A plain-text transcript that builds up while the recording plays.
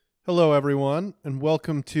Hello, everyone, and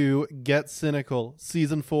welcome to Get Cynical,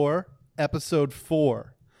 Season 4, Episode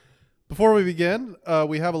 4. Before we begin,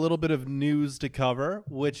 we have a little bit of news to cover,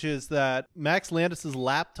 which is that Max Landis'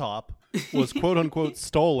 laptop was quote-unquote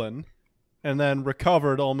stolen and then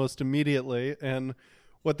recovered almost immediately, and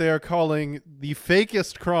what they are calling the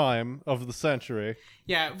fakest crime of the century.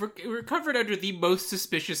 Yeah, recovered under the most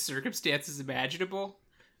suspicious circumstances imaginable.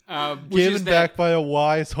 Given back by a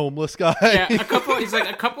wise homeless guy. Yeah, a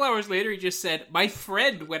couple hours later, he just said, "My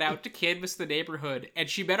friend went out to canvass the neighborhood, and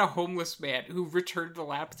she met a homeless man who returned the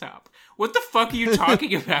laptop." What the fuck are you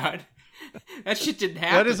talking about? That shit didn't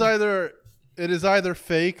happen. It is either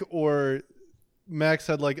fake or Max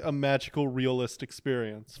had like a magical realist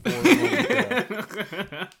experience for a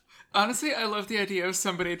moment. Honestly, I love the idea of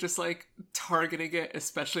somebody just like targeting it,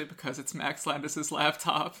 especially because it's Max Landis'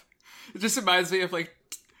 laptop. It just reminds me of like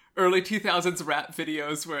early 2000s rap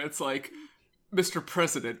videos where it's like, "Mr.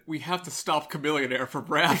 President, we have to stop Chameleonaire from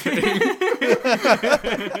rapping.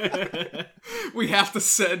 We have to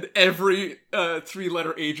send every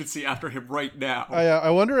three-letter agency after him right now." I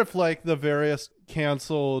wonder if like the various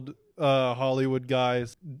canceled Hollywood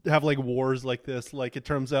guys have like wars like this. Like it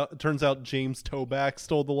turns out James Toback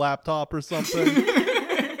stole the laptop or something.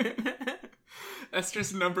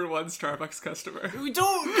 Esther's number one Starbucks customer.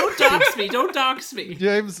 Don't dox me. Don't dox me.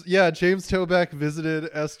 James Toback visited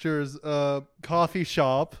Esther's coffee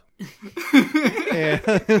shop.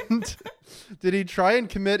 And did he try and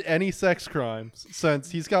commit any sex crimes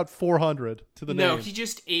since he's got 400 to the name? No, he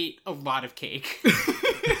just ate a lot of cake.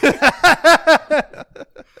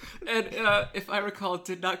 And if I recall,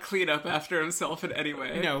 did not clean up after himself in any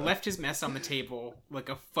way. No, left his mess on the table like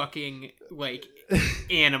a fucking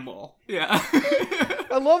animal. Yeah.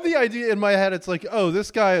 I love the idea in my head. It's like, oh,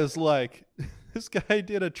 this guy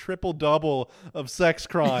did a triple double of sex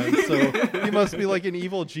crimes, so he must be like an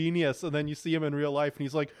evil genius. And then you see him in real life and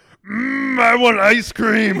he's like, I want ice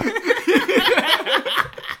cream.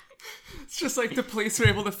 It's just like the police were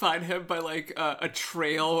able to find him by like a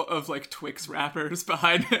trail of like Twix wrappers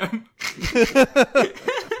behind him.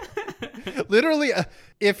 Literally,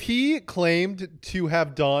 if he claimed to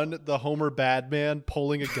have done the Homer Badman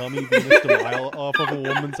pulling a gummy Venus de Milo off of a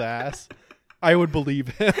woman's ass, I would believe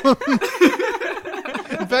him.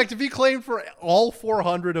 In fact, if he claimed for all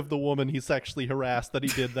 400 of the woman he sexually harassed that he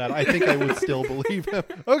did that, I think I would still believe him.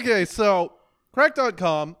 Okay, so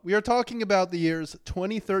Crack.com, we are talking about the years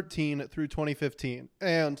 2013 through 2015.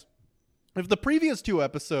 And if the previous two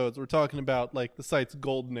episodes were talking about like the site's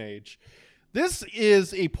golden age, this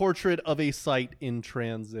is a portrait of a site in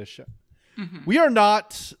transition. Mm-hmm. We are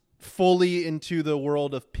not fully into the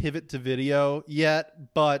world of pivot to video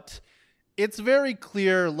yet, but it's very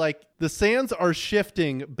clear like the sands are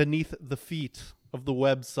shifting beneath the feet of the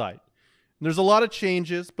website. And there's a lot of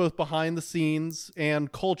changes both behind the scenes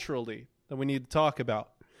and culturally that we need to talk about.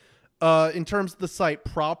 In terms of the site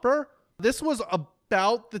proper, this was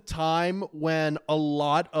about the time when a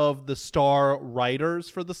lot of the star writers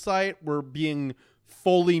for the site were being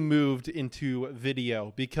fully moved into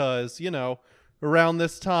video because, you know, around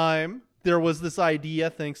this time, there was this idea,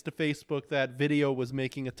 thanks to Facebook, that video was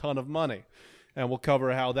making a ton of money. And we'll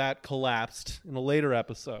cover how that collapsed in a later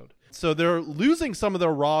episode. So they're losing some of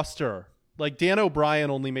their roster. Like Dan O'Brien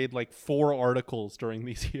only made like 4 articles during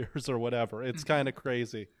these years or whatever. It's kind of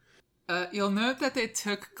crazy. You'll note that they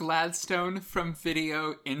took Gladstone from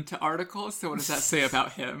video into articles. So what does that say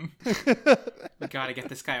about him? We gotta get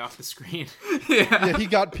this guy off the screen. Yeah, he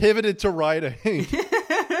got pivoted to writing.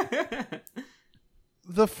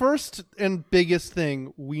 The first and biggest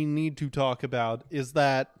thing we need to talk about is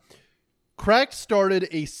that Crack started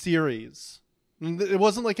a series. It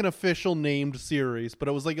wasn't like an official named series, but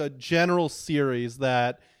it was like a general series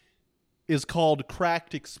that is called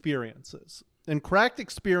Cracked Experiences. And Cracked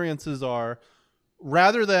Experiences are,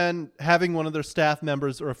 rather than having one of their staff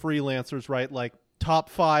members or freelancers write like top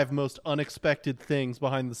 5 most unexpected things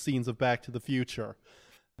behind the scenes of Back to the Future,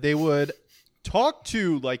 they would talk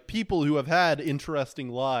to like people who have had interesting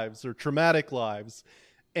lives or traumatic lives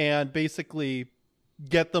and basically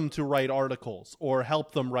get them to write articles or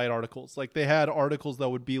help them write articles. Like they had articles that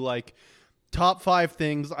would be like top 5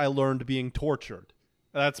 things I learned being tortured.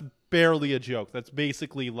 That's barely a joke. That's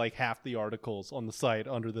basically like half the articles on the site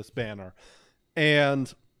under this banner.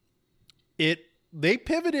 And they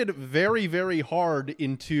pivoted very, very hard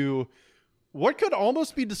into what could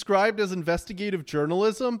almost be described as investigative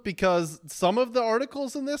journalism, because some of the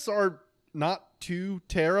articles in this are not too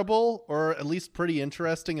terrible, or at least pretty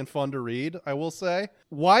interesting and fun to read, I will say.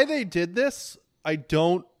 Why they did this, I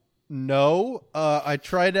don't no. I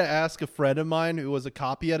tried to ask a friend of mine who was a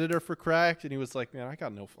copy editor for Cracked, and he was like, man, I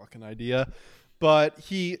got no fucking idea. But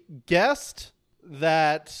he guessed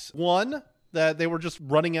that, one, that they were just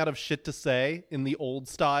running out of shit to say in the old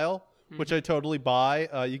style, which I totally buy.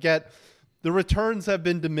 The returns have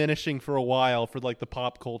been diminishing for a while for like the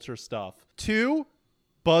pop culture stuff. Two,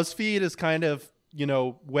 BuzzFeed is kind of,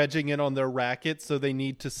 wedging in on their racket, so they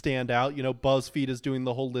need to stand out. BuzzFeed is doing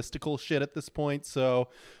the holistical shit at this point. So,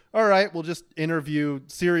 all right, we'll just interview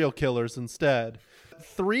serial killers instead.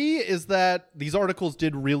 Three is that these articles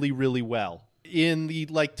did really, really well. In the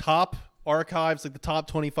like top archives, like the top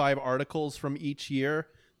 25 articles from each year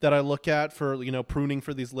that I look at for, pruning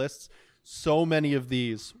for these lists, so many of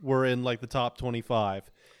these were in like the top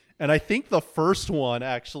 25. And I think the first one,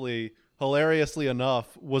 actually, hilariously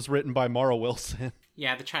enough, was written by Mara Wilson.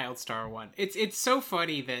 Yeah, the child star one. It's so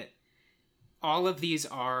funny that all of these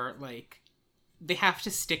are like, they have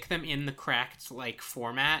to stick them in the Cracked like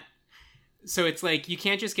format. So it's like, you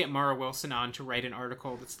can't just get Mara Wilson on to write an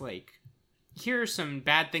article that's like, here are some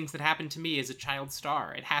bad things that happened to me as a child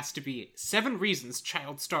star. It has to be 7 reasons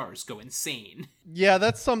child stars go insane. Yeah,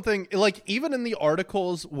 that's something, like, even in the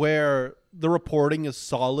articles where the reporting is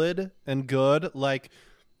solid and good, like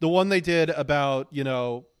the one they did about,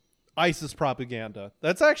 ISIS propaganda.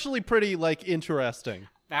 That's actually pretty, like, interesting.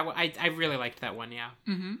 That I really liked that one, yeah.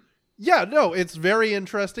 Mm-hmm. Yeah, no, it's very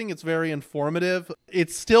interesting. It's very informative.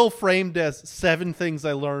 It's still framed as 7 things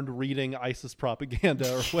I learned reading ISIS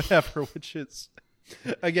propaganda or whatever, which is,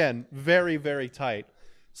 again, very, very tight.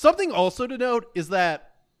 Something also to note is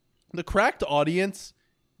that the Cracked audience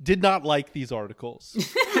did not like these articles.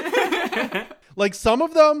 Like some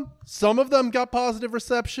of them got positive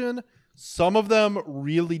reception. Some of them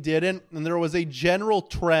really didn't. And there was a general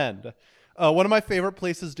trend. One of my favorite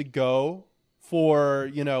places to go for,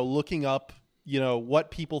 looking up,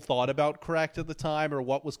 what people thought about Cracked at the time or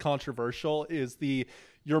what was controversial is the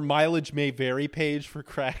Your Mileage May Vary page for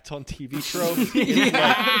Cracked on TV tropes.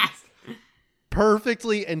 Yes! Like,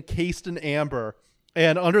 perfectly encased in amber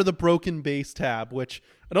and under the Broken Base tab, which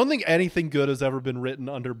I don't think anything good has ever been written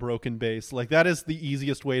under Broken Base. Like, that is the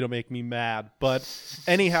easiest way to make me mad. But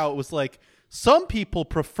anyhow, it was like, some people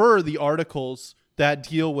prefer the articles that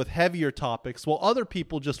deal with heavier topics, while other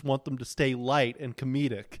people just want them to stay light and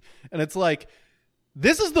comedic. And it's like,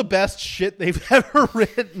 this is the best shit they've ever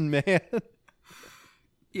written, man.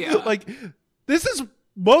 Yeah. Like, this is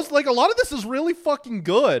a lot of this is really fucking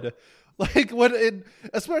good. Like,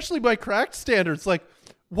 especially by Cracked standards, like,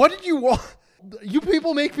 what did you want? You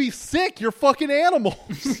people make me sick. You're fucking animals.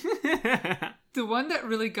 The one that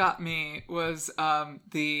really got me was and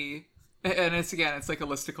it's like a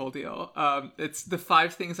listicle deal. It's the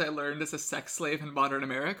 5 things I learned as a sex slave in modern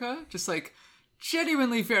America. Just like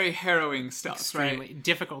genuinely very harrowing stuff. Extremely right?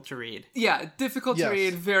 difficult to read. Yeah, difficult to Yes.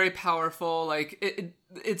 read, very powerful. Like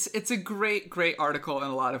it's a great article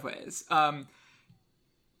in a lot of ways.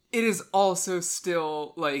 It is also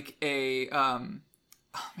still like a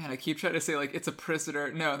oh man, I keep trying to say like it's a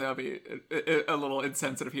prisoner. No, that'll be a little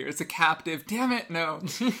insensitive here. It's a captive. Damn it, no.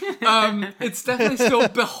 It's definitely still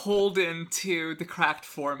beholden to the Cracked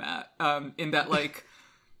format. In that like,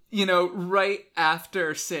 right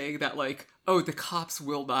after saying that like, oh, the cops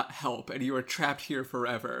will not help and you are trapped here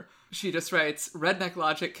forever, she just writes, redneck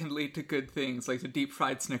logic can lead to good things like the deep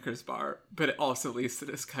fried Snickers bar, but it also leads to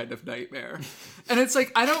this kind of nightmare. And it's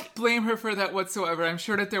like, I don't blame her for that whatsoever. I'm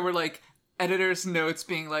sure that there were like editor's notes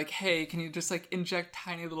being like, hey, can you just like inject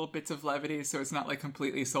tiny little bits of levity so it's not like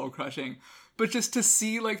completely soul crushing? But just to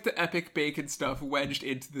see like the epic bacon stuff wedged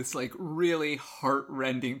into this like really heart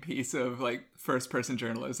rending piece of like first person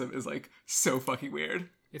journalism is like so fucking weird.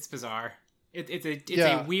 It's bizarre. It's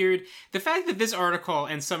a weird... The fact that this article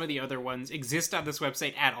and some of the other ones exist on this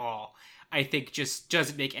website at all, I think just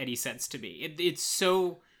doesn't make any sense to me. It's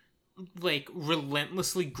so like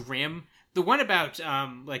relentlessly grim. The one about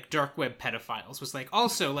like dark web pedophiles was like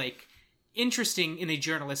also like interesting in a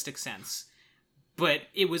journalistic sense, but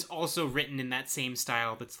it was also written in that same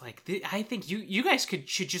style. That's like, I think you guys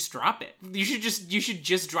should just drop it. You should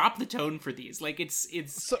just drop the tone for these. Like it's.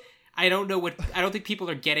 So, I don't think people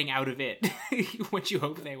are getting out of it what you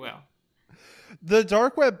hope they will. The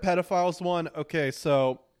dark web pedophiles one. Okay,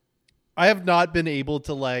 so I have not been able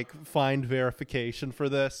to like find verification for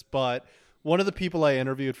this, but one of the people I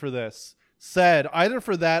interviewed for this said either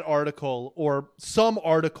for that article or some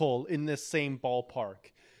article in this same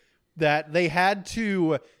ballpark that they had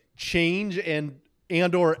to change and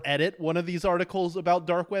or edit one of these articles about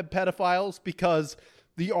dark web pedophiles because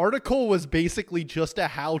the article was basically just a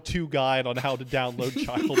how-to guide on how to download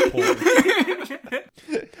child porn.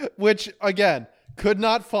 Which, again, Could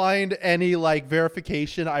not find any like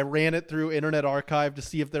verification. I ran it through Internet Archive to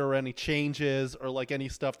see if there were any changes or like any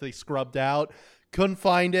stuff they scrubbed out. Couldn't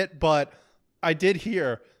find it, but I did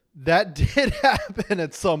hear that did happen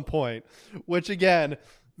at some point, which again,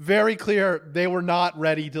 very clear they were not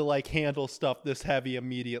ready to like handle stuff this heavy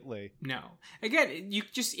immediately. No. Again, you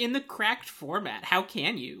just in the cracked format, how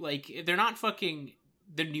can you? Like, they're not fucking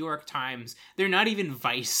the New York Times. They're not even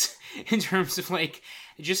Vice in terms of like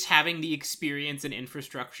just having the experience and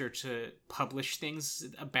infrastructure to publish things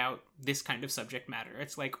about this kind of subject matter.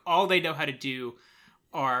 It's like all they know how to do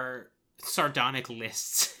are sardonic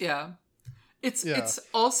lists. Yeah. It's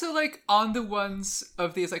also like on the ones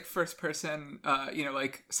of these like first person,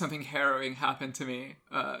 like something harrowing happened to me.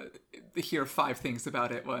 Here are 5 things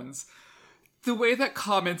about it ones. The way that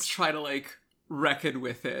comments try to like reckon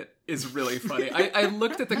with it is really funny. I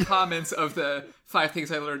looked at the comments of the 5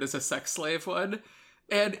 things I learned as a sex slave one,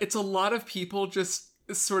 and it's a lot of people just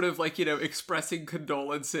sort of like, expressing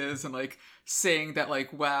condolences and like saying that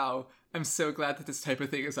like, wow, I'm so glad that this type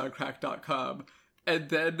of thing is on crack.com. And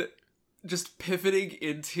then just pivoting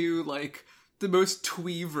into like the most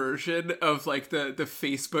twee version of like the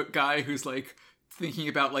Facebook guy who's like thinking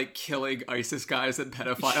about like killing ISIS guys and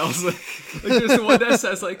pedophiles. like there's the one that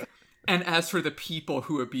says like, and as for the people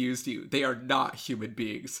who abused you, they are not human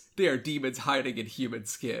beings. They are demons hiding in human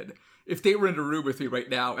skin. If they were in a room with me right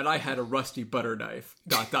now and I had a rusty butter knife, ...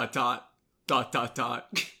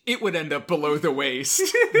 it would end up below the waist.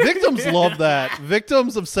 Victims love that.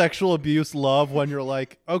 Victims of sexual abuse love when you're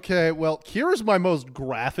like, okay, well, here's my most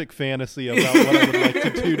graphic fantasy about what I would like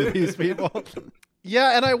to do to these people.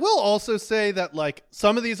 Yeah, and I will also say that like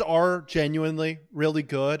some of these are genuinely really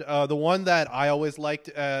good. The one that I always liked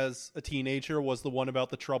as a teenager was the one about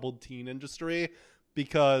the troubled teen industry,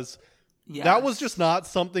 because that was just not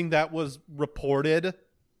something that was reported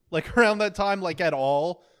like around that time, like at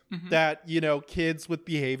all. Mm-hmm. That, kids with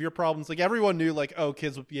behavior problems, like everyone knew like, oh,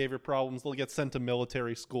 kids with behavior problems, they'll get sent to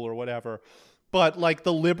military school or whatever. But like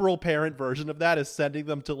the liberal parent version of that is sending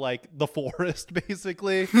them to like the forest,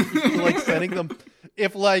 basically. Like sending them,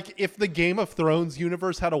 if the Game of Thrones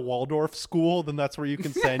universe had a Waldorf school, then that's where you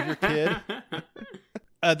can send your kid.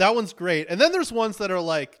 That one's great. And then there's ones that are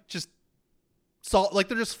like just they're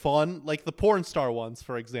just fun, like the porn star ones,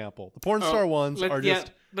 for example. The porn star ones are just.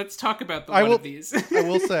 Yeah, let's talk about one of these. I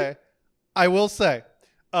will say,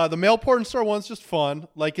 the male porn star one's just fun.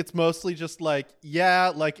 Like it's mostly just like,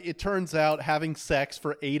 like it turns out having sex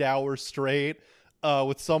for 8 hours straight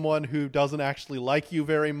with someone who doesn't actually like you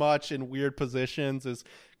very much in weird positions is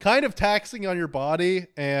kind of taxing on your body,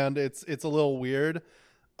 and it's a little weird.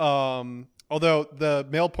 Although the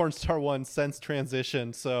male porn star one since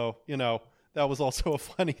transitioned, so that was also a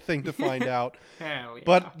funny thing to find out. Hell yeah.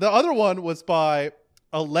 But the other one was by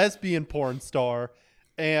a lesbian porn star,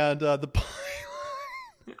 and the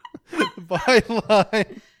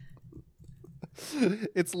byline,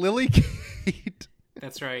 it's Lily Kate.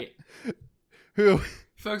 That's right. Who,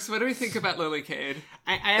 folks, what do we think about Lily Cade?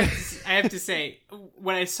 I have to say,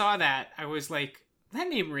 when I saw that, I was like, that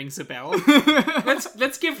name rings a bell.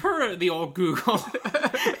 Let's give her the old Google.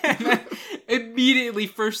 And then immediately,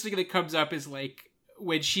 first thing that comes up is like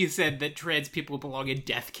when she said that trans people belong in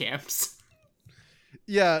death camps.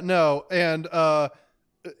 Yeah, no, and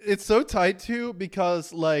it's so tight too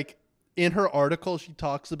because like in her article she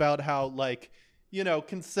talks about how like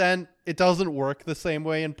consent, it doesn't work the same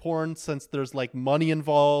way in porn since there's like money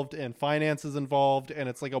involved and finances involved, and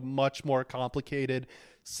it's like a much more complicated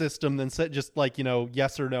system than just like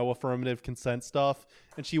yes or no affirmative consent stuff.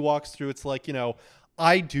 And she walks through, it's like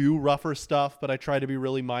I do rougher stuff, but I try to be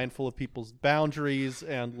really mindful of people's boundaries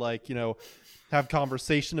and like have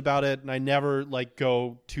conversation about it, and I never like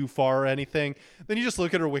go too far or anything. Then you just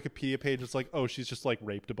look at her Wikipedia page, it's like, oh, she's just like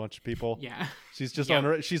raped a bunch of people. Yeah, she's just on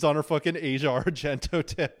her fucking Asia Argento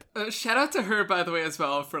tip. Shout out to her, by the way, as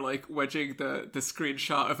well, for like wedging the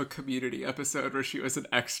screenshot of a Community episode where she was an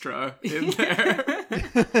extra in there.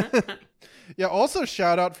 Yeah, also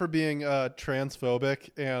shout out for being transphobic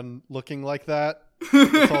and looking like that.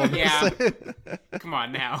 That's all I'm gonna say. Come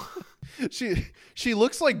on now. She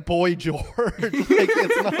looks like Boy George. Like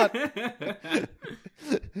it's not.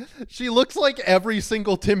 She looks like every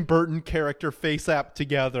single Tim Burton character face app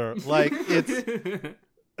together. Like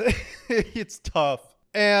it's tough.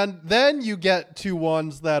 And then you get to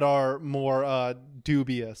ones that are more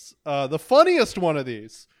dubious. The funniest one of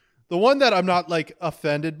these, the one that I'm not like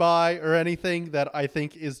offended by or anything, that I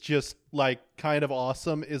think is just like kind of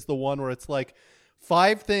awesome, is the one where it's like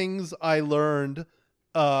 5 things I learned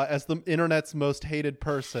as the internet's most hated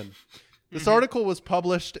person. This article was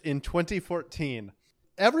published in 2014.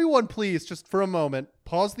 everyone, please, just for a moment,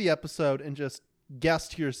 pause the episode and just guess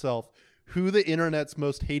to yourself who the internet's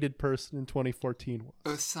most hated person in 2014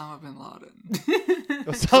 was. Osama bin Laden.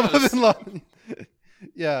 Osama bin Laden.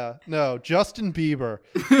 Yeah, no, Justin Bieber.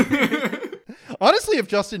 Honestly, if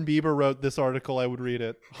Justin Bieber wrote this article, I would read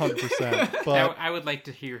it 100%. But I would like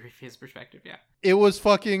to hear his perspective, yeah. it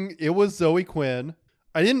was Zoe Quinn.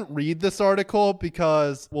 I didn't read this article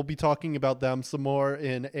because we'll be talking about them some more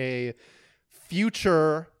in a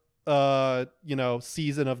future,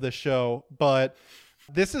 season of this show. But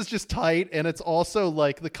this is just tight, and it's also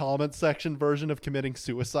like the comment section version of committing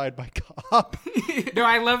suicide by cop. No,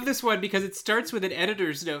 I love this one because it starts with an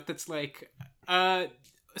editor's note that's like,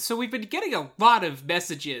 so we've been getting a lot of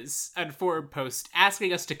messages on forum posts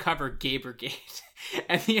asking us to cover Gamergate.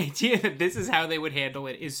 And the idea that this is how they would handle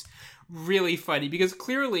it is really funny because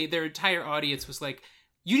clearly their entire audience was like,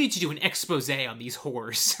 you need to do an expose on these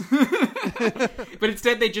whores. But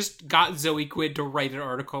instead they just got Zoe Quinn to write an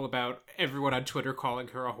article about everyone on Twitter calling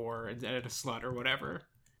her a whore and a slut or whatever.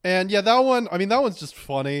 And yeah, that one's just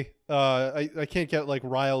funny. I can't get like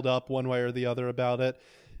riled up one way or the other about it.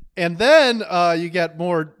 And then you get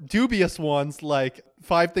more dubious ones like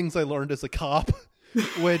 5 Things I Learned as a Cop,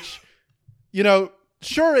 which,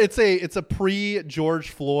 sure, it's a pre-George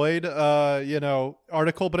Floyd,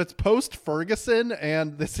 article, but it's post-Ferguson,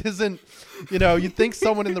 and this isn't, you'd think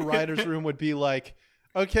someone in the writer's room would be like,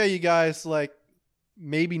 okay, you guys, like,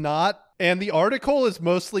 maybe not. And the article is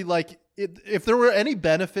mostly like, if there were any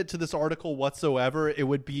benefit to this article whatsoever, it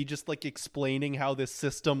would be just like explaining how this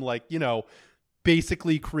system, like,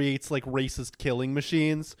 basically creates like racist killing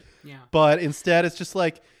machines. Yeah. But instead it's just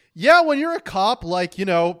like, yeah, when you're a cop, like,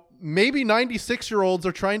 maybe 96-year-olds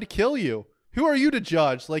are trying to kill you. Who are you to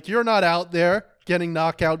judge? Like, you're not out there getting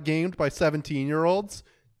knockout gamed by 17-year-olds.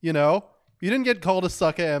 You didn't get called a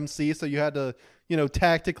sucker MC, so you had to,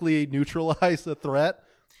 tactically neutralize the threat.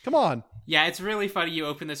 Come on. Yeah, it's really funny. You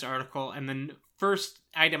open this article, and then first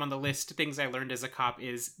item on the list, things I learned as a cop,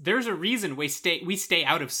 is there's a reason we stay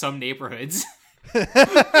out of some neighborhoods.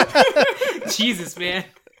 Jesus, man.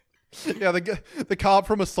 Yeah, the cop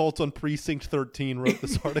from Assault on Precinct 13 wrote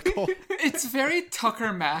this article. It's very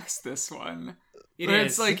Tucker Max, this one.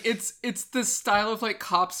 It's like it's the style of like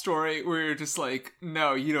cop story where you're just like,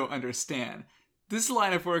 no, you don't understand. This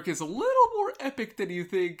line of work is a little more epic than you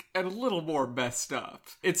think and a little more messed up.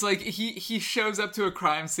 It's like he shows up to a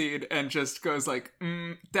crime scene and just goes like,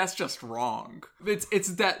 that's just wrong.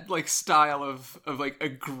 It's that like style of like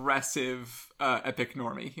aggressive epic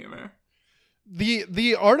normie humor.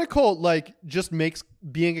 The article like just makes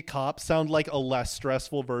being a cop sound like a less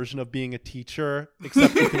stressful version of being a teacher,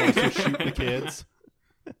 except you can also shoot the kids.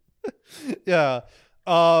 Yeah.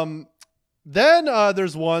 Then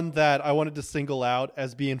there's one that I wanted to single out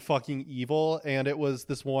as being fucking evil, and it was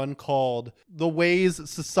this one called The Ways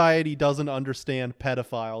Society Doesn't Understand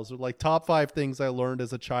Pedophiles, or like top 5 things I learned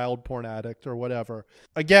as a child porn addict or whatever.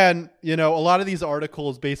 Again, a lot of these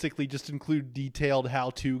articles basically just include detailed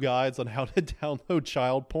how-to guides on how to download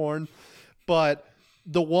child porn, but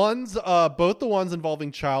the ones, both the ones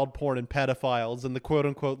involving child porn and pedophiles and the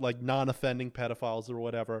quote-unquote like non-offending pedophiles or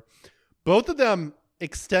whatever, both of them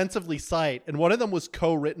extensively cite, and one of them was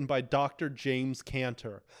co-written by Dr. James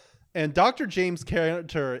Cantor. And Dr. James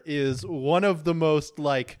Cantor is one of the most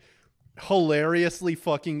like hilariously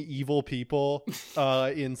fucking evil people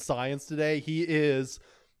in science today. He is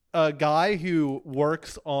a guy who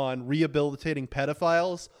works on rehabilitating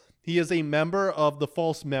pedophiles. He is a member of the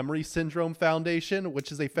False Memory Syndrome Foundation,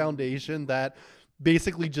 which is a foundation that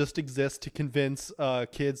basically just exists to convince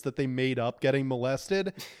kids that they made up getting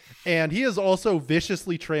molested. And he is also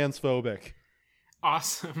viciously transphobic.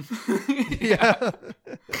 Awesome. Yeah.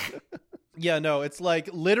 Yeah, no, it's like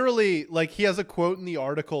literally like he has a quote in the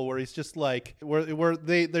article where he's just like where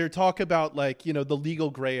they talk about like, the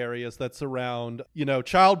legal gray areas that surround,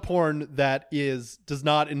 child porn that does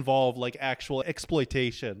not involve like actual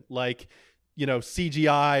exploitation, like,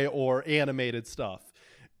 CGI or animated stuff.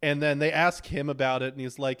 And then they ask him about it, and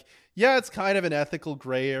he's like, yeah, it's kind of an ethical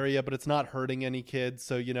gray area, but it's not hurting any kids.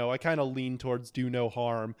 So, I kind of lean towards do no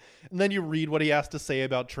harm. And then you read what he has to say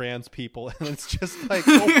about trans people, and it's just like,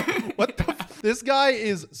 what the this guy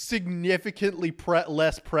is significantly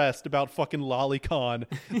less pressed about fucking lolicon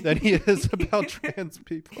than he is about trans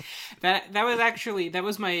people. That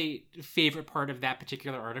was my favorite part of that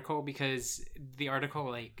particular article, because the article,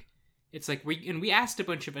 like, it's like we asked a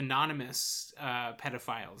bunch of anonymous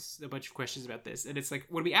pedophiles a bunch of questions about this, and it's like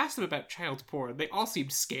when we asked them about child porn, they all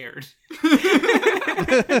seemed scared.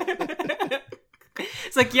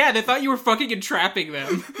 It's like, yeah, they thought you were fucking entrapping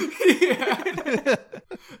them. Yeah.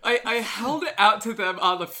 I held it out to them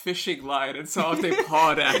on the fishing line and saw if they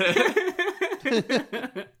pawed at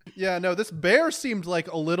it. Yeah, no, this bear seemed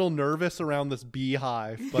like a little nervous around this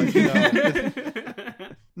beehive, but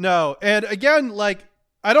no. And again, like,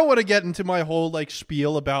 I don't want to get into my whole like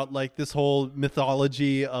spiel about like this whole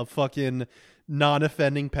mythology of fucking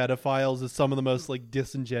non-offending pedophiles is some of the most like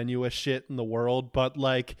disingenuous shit in the world, but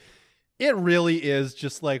like it really is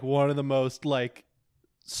just like one of the most like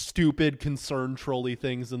stupid concern trolly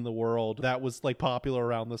things in the world that was like popular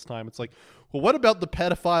around this time. It's like, well, what about the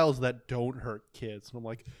pedophiles that don't hurt kids? And I'm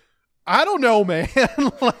like, I don't know, man.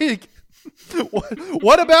 Like,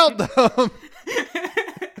 what about them?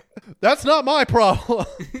 That's not my problem.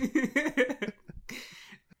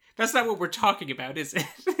 That's not what we're talking about, is it?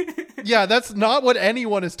 Yeah, that's not what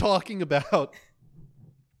anyone is talking about.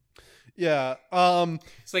 Yeah.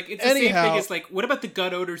 It's like, it's the same thing as like, what about the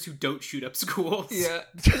gun owners who don't shoot up schools? Yeah.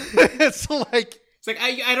 It's like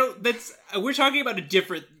I don't, we're talking about a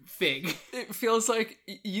different thing. It feels like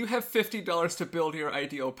you have $50 to build your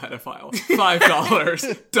ideal pedophile.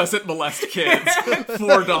 $5 doesn't molest kids.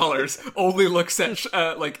 $4 only looks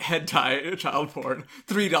at like hentai child porn.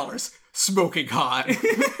 $3 smoking hot.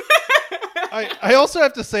 I also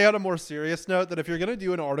have to say on a more serious note that if you're going to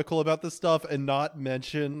do an article about this stuff and not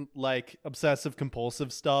mention like obsessive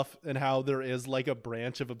compulsive stuff and how there is like a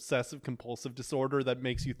branch of obsessive compulsive disorder that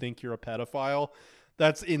makes you think you're a pedophile,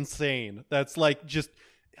 that's insane. That's like just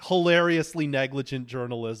hilariously negligent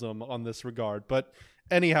journalism on this regard. But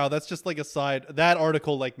anyhow, that's just like a side. That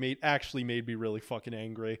article like made me really fucking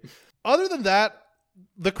angry. Other than that,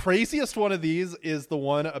 the craziest one of these is the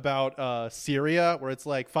one about Syria, where it's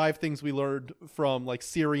like 5 things we learned from like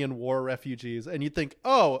Syrian war refugees. And you'd think,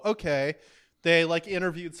 oh, okay, they like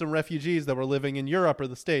interviewed some refugees that were living in Europe or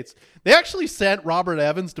the States. They actually sent Robert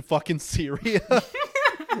Evans to fucking Syria.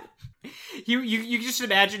 You just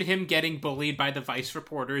imagine him getting bullied by the Vice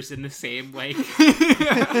reporters in the same like in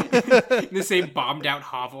the same bombed out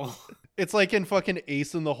hovel. It's like in fucking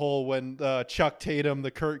Ace in the Hole when Chuck Tatum,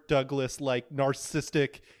 the Kirk Douglas, like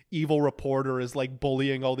narcissistic evil reporter, is like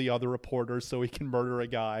bullying all the other reporters so he can murder a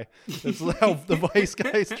guy. That's how the Vice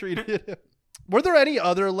guys treated him. Were there any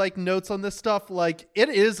other like notes on this stuff? Like, it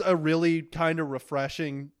is a really kind of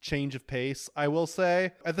refreshing change of pace, I will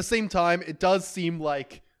say. At the same time, it does seem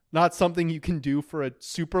like not something you can do for a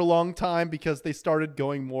super long time, because they started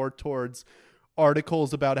going more towards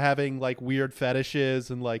articles about having like weird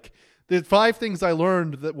fetishes and like the 5 things I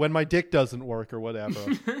learned that when my dick doesn't work or whatever.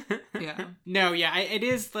 Yeah. No, yeah, it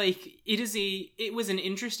is like, it was an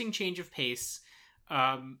interesting change of pace.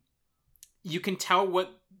 You can tell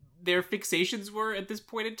what their fixations were at this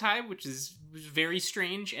point in time, which was very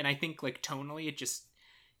strange. And I think like tonally,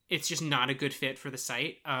 it's just not a good fit for the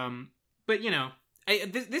site. But you know,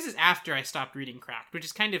 this is after I stopped reading Cracked, which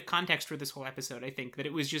is kind of context for this whole episode. I think that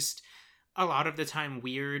it was just a lot of the time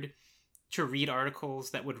weird to read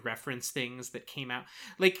articles that would reference things that came out.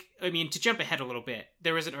 Like, I mean, to jump ahead a little bit,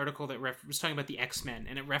 there was an article that was talking about the X-Men,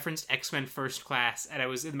 and it referenced X-Men First Class, and I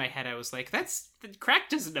was like, Crack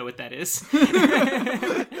doesn't know what that is.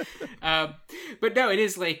 But no, it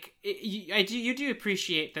is like, you do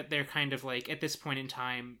appreciate that they're kind of like, at this point in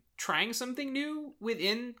time, trying something new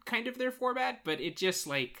within kind of their format, but it just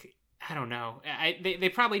like, I don't know. They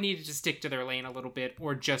probably needed to stick to their lane a little bit,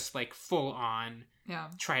 or just like full on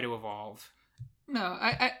try to evolve. No,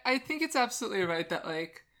 I think it's absolutely right that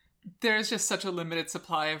like there's just such a limited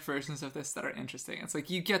supply of versions of this that are interesting. It's like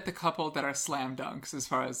you get the couple that are slam dunks as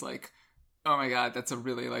far as like, oh my god, that's a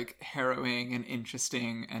really like harrowing and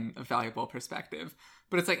interesting and a valuable perspective.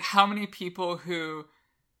 But it's like, how many people who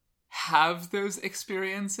have those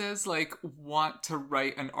experiences like want to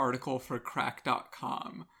write an article for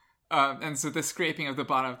crack.com? And so the scraping of the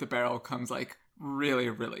bottom of the barrel comes like really,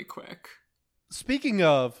 really quick. Speaking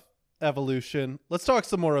of evolution, let's talk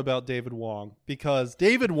some more about David Wong, because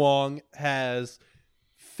David Wong has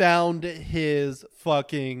found his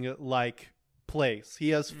fucking like place.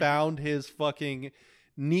 He has found his fucking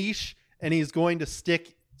niche, and he's going to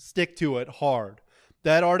stick to it hard.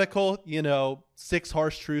 That article, 6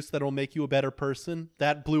 harsh truths that'll make you a better person,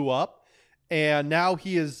 that blew up, and now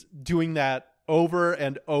he is doing that over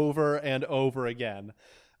and over and over again.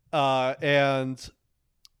 And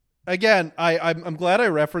again, I'm glad I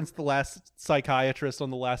referenced the last psychiatrist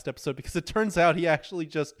on the last episode, because it turns out he actually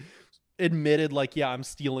just admitted like, yeah, I'm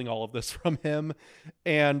stealing all of this from him.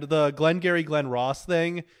 And the Glengarry Glen Ross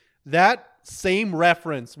thing, that same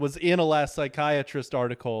reference was in a Last Psychiatrist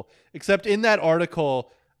article, except in that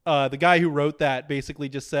article, the guy who wrote that basically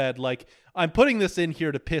just said, like, I'm putting this in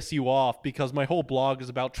here to piss you off because my whole blog is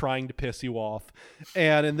about trying to piss you off.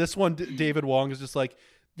 And in this one, David Wong is just like,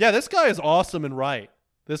 Yeah, this guy is awesome and right.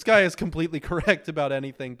 This guy is completely correct about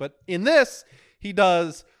anything. But in this, he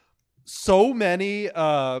does so many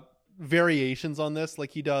variations on this. Like,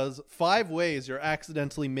 he does 5 ways you're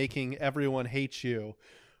accidentally making everyone hate you.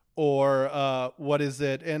 Or what is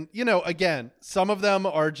it? And, you know, again, some of them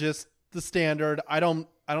are just the standard. I don't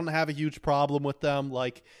have a huge problem with them.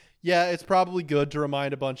 Like, yeah, it's probably good to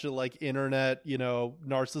remind a bunch of like internet, you know,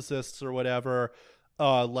 narcissists or whatever,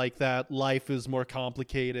 like that life is more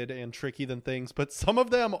complicated and tricky than things. But some of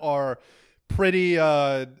them are pretty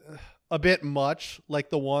a bit much, like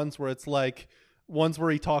the ones where it's like ones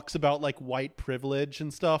where he talks about like white privilege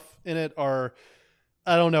and stuff in it are,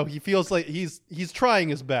 I don't know. He feels like he's trying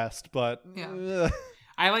his best, but Yeah.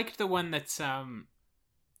 I liked the one that's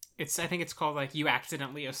I think it's called like you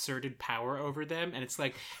accidentally asserted power over them, and it's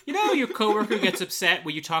like, you know, your coworker gets upset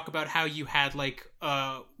when you talk about how you had like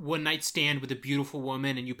a one night stand with a beautiful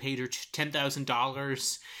woman and you paid her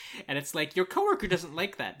 $10,000, and it's like your coworker doesn't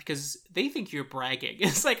like that because they think you're bragging.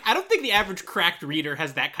 It's like, I don't think the average cracked reader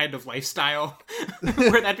has that kind of lifestyle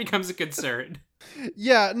where that becomes a concern.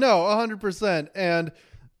 Yeah, no, 100%. And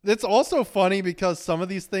it's also funny because some of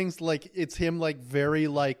these things, like, it's him like very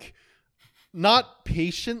like not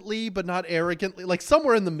patiently, but not arrogantly, like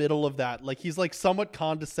somewhere in the middle of that. Like, he's like somewhat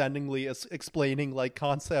condescendingly explaining like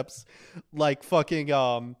concepts like fucking,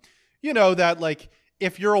 you know, that like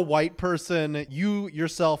if you're a white person, you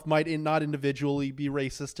yourself might not individually be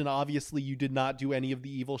racist. And obviously you did not do any of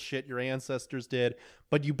the evil shit your ancestors did,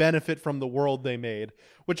 but you benefit from the world they made,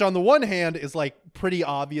 which on the one hand is like pretty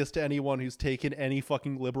obvious to anyone who's taken any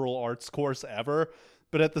fucking liberal arts course ever.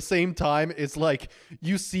 But at the same time, it's like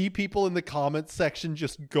you see people in the comments section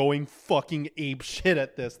just going fucking ape shit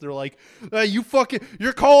at this. They're like,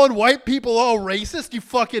 you're calling white people all racist? You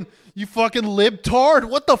fucking libtard?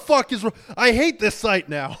 What the fuck is wrong? I hate this site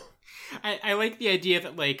now. I like the idea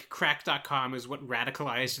that like crack.com is what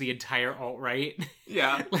radicalized the entire alt-right.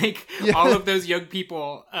 Yeah. Like all of those young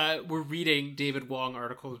people were reading David Wong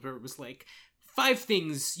articles where it was like, 5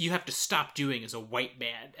 things you have to stop doing as a white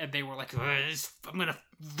man. And they were like, I'm going to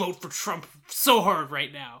vote for Trump so hard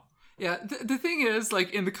right now. Yeah, the thing is,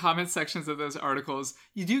 like, in the comment sections of those articles,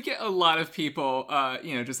 you do get a lot of people,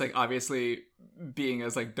 you know, just, like, obviously being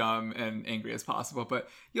as, like, dumb and angry as possible. But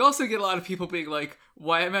you also get a lot of people being like,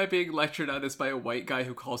 why am I being lectured on this by a white guy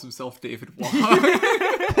who calls himself David Wong?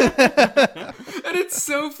 And it's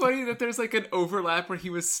so funny that there's, like, an overlap where he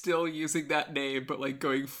was still using that name, but, like,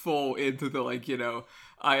 going full into the, like, you know,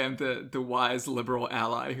 I am the wise liberal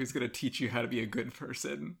ally who's going to teach you how to be a good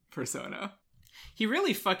person persona. He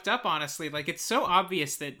really fucked up, honestly. Like, it's so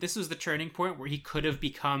obvious that this was the turning point where he could have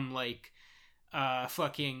become, like,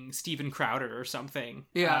 fucking Steven Crowder or something.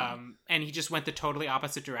 Yeah. And he just went the totally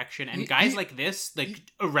opposite direction. And guys like this, like,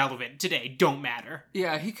 irrelevant today, don't matter.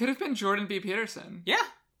 Yeah, he could have been Jordan B. Peterson. Yeah.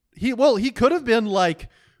 He could have been like,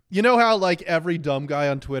 you know how like every dumb guy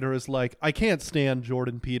on Twitter is like, I can't stand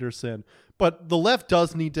Jordan Peterson, but the left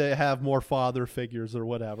does need to have more father figures or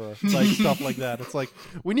whatever, like stuff like that. It's like,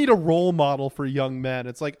 we need a role model for young men.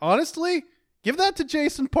 It's like, honestly, give that to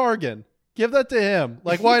Jason Pargin. Give that to him.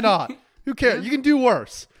 Like, why not? Who cares? You can do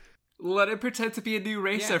worse. Let it pretend to be a new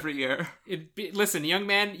race every year. Listen, young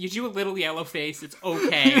man, you do a little yellow face. It's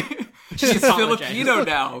okay. She's Filipino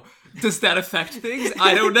now. Does that affect things?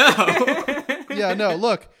 I don't know. Yeah, no,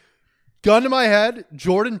 look. Gun to my head,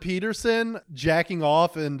 Jordan Peterson jacking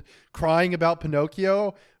off and crying about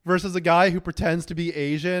Pinocchio versus a guy who pretends to be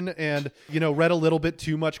Asian and, you know, read a little bit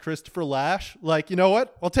too much Christopher Lasch. Like, you know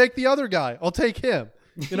what? I'll take the other guy. I'll take him.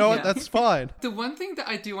 You know what? That's fine. The one thing that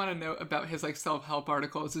I do want to note about his like self-help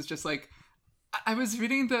articles is just like, I was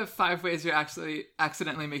reading the 5 ways you're actually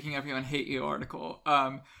accidentally making everyone hate you article.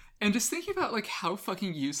 And just thinking about like how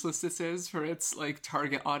fucking useless this is for its like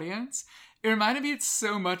target audience. It reminded me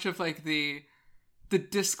so much of like the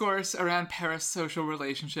discourse around parasocial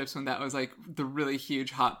relationships when that was like the really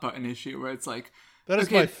huge hot button issue where it's like, that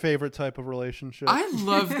is my favorite type of relationship. I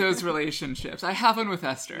love those relationships. I have one with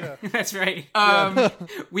Esther. Yeah. That's right.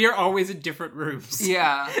 We are always in different rooms.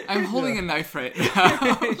 Yeah, I'm holding a knife right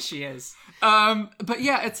now. She is. But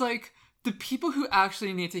yeah, it's like the people who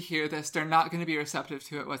actually need to hear this, they're not going to be receptive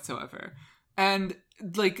to it whatsoever. And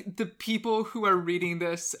like the people who are reading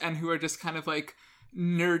this and who are just kind of like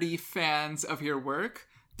nerdy fans of your work,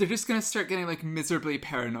 they're just going to start getting like miserably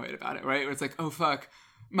paranoid about it, right? Where it's like, oh fuck,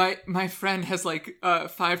 my friend has like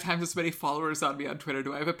 5 times as many followers on me on Twitter.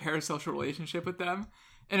 Do I have a parasocial relationship with them?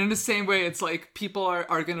 And in the same way, it's like people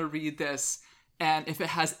are going to read this, and if it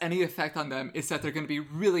has any effect on them, it's that they're going to be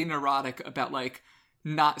really neurotic about like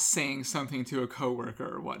not saying something to a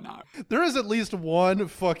coworker or whatnot. There is at least one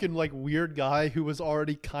fucking like weird guy who was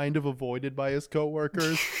already kind of avoided by his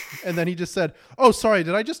coworkers, and then he just said, "Oh, sorry,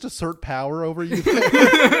 did I just assert power over you?"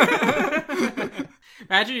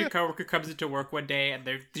 Imagine your coworker comes into work one day and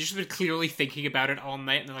they've just been clearly thinking about it all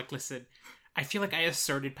night, and they're like, "Listen, I feel like I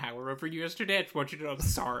asserted power over you yesterday. I just want you to know I'm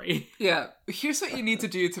sorry." Yeah, here's what you need to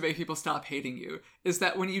do to make people stop hating you, is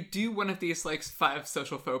that when you do one of these, like, 5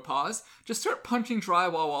 social faux pas, just start punching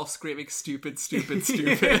drywall while screaming, "Stupid, stupid,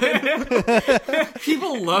 stupid."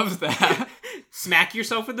 People love that. Smack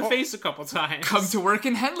yourself in the face a couple times. Come to work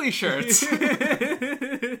in Henley shirts.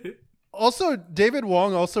 Also, David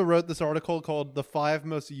Wong also wrote this article called "The 5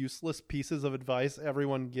 Most Useless Pieces of Advice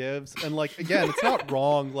Everyone Gives." And, like, again, it's not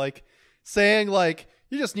wrong. Like, saying, like,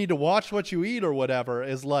 you just need to watch what you eat or whatever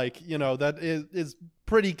is, like, you know, that is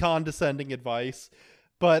pretty condescending advice.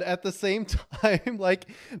 But at the same time, like,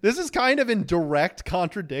 this is kind of in direct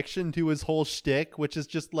contradiction to his whole shtick, which is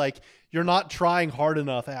just, like, you're not trying hard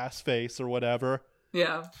enough, ass face, or whatever.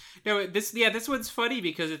 Yeah. No, this one's funny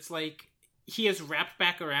because it's like, he has wrapped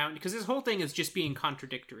back around, because his whole thing is just being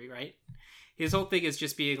contradictory, right? His whole thing is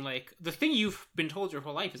just being like, the thing you've been told your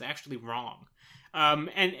whole life is actually wrong.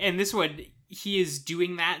 And this one, he is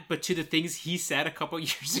doing that, but to the things he said a couple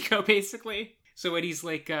years ago, basically. So when he's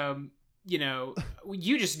like, you know,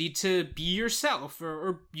 you just need to be yourself,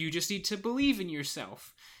 or you just need to believe in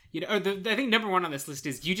yourself. You know, I think number 1 on this list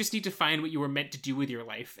is, you just need to find what you were meant to do with your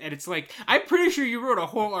life. And it's like, I'm pretty sure you wrote a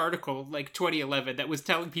whole article, like 2011, that was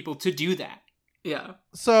telling people to do that. Yeah.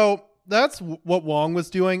 So that's what Wong was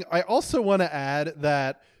doing. I also want to add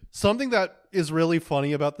that something that is really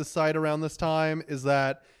funny about this site around this time is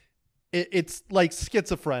that it's like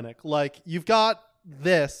schizophrenic. Like, you've got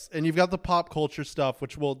this and you've got the pop culture stuff,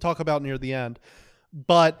 which we'll talk about near the end.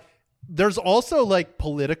 But there's also like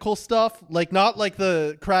political stuff, like not like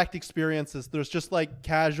the cracked experiences. There's just like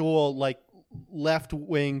casual, like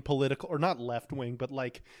left-wing political, or not left-wing, but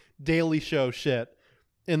like Daily Show shit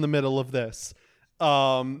in the middle of this.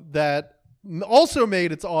 That also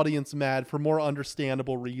made its audience mad for more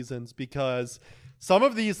understandable reasons, because some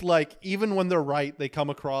of these, like, even when they're right, they come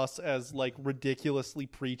across as like ridiculously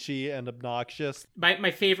preachy and obnoxious. My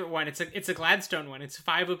favorite one, it's a Gladstone one. It's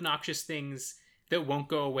 5 obnoxious things that won't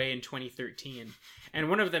go away in 2013. And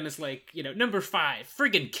one of them is like, you know, number 5,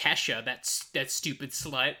 friggin' Kesha, that stupid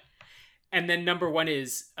slut. And then number 1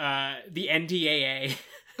 is the NDAA.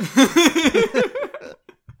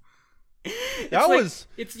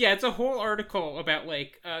 It's a whole article about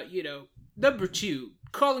like, you know, number 2,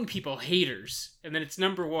 calling people haters. And then it's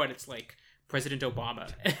number 1, it's like President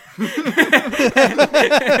Obama.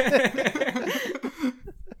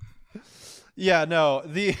 Yeah, no,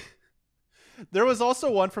 there was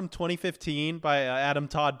also one from 2015 by Adam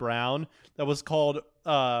Todd Brown that was called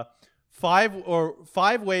 5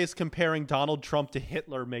 ways comparing Donald Trump to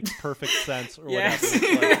Hitler makes perfect sense, or whatever.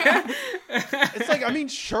 It's like, I mean,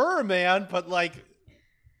 sure, man, but like,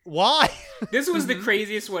 why? This was the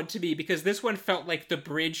craziest one to me, because this one felt like the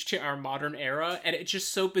bridge to our modern era, and it's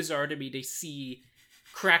just so bizarre to me to see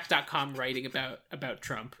Crack.com writing about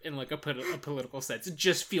Trump in like a political sense. It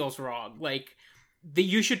just feels wrong. Like,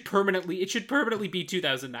 it should permanently be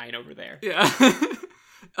 2009 over there. Yeah.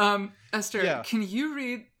 Esther, yeah. Can you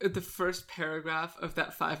read the first paragraph of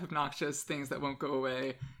that 5 obnoxious things that won't go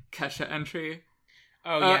away Kesha entry?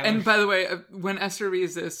 Oh, yeah. And by the way, when Esther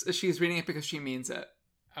reads this, she's reading it because she means it.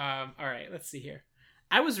 All right, let's see here.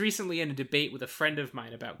 I was recently in a debate with a friend of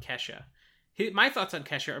mine about Kesha. My thoughts on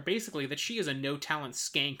Kesha are basically that she is a no-talent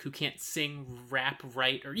skank who can't sing, rap,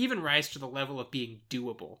 write, or even rise to the level of being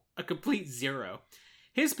doable. A complete zero.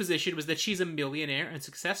 His position was that she's a millionaire and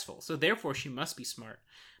successful, so therefore she must be smart.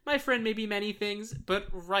 My friend may be many things, but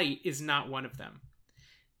right is not one of them.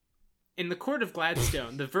 In the court of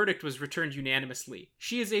Gladstone, the verdict was returned unanimously.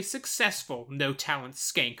 She is a successful, no-talent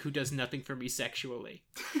skank who does nothing for me sexually.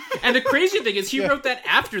 And the crazy thing is, he wrote that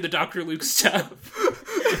after the Dr. Luke stuff.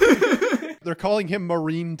 They're calling him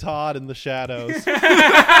Marine Todd in the shadows.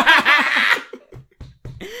 I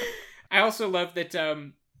also love that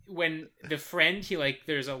when the friend,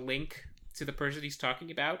 there's a link to the person he's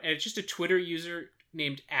talking about, and it's just a Twitter user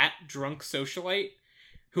named @DrunkSocialite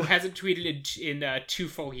who hasn't tweeted in 2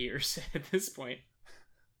 full years at this point.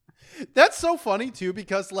 That's so funny too,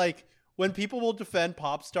 because like when people will defend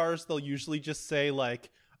pop stars, they'll usually just say like,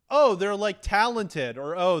 oh, they're like talented,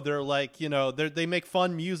 or oh, they're like, you know, they make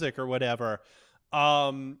fun music or whatever.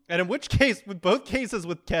 And in which case, with both cases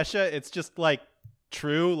with Kesha, it's just like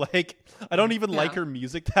true. Like, I don't even like her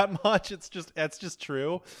music that much. That's just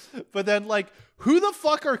true. But then, like, who the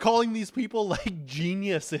fuck are calling these people like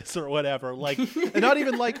geniuses or whatever? Like, and not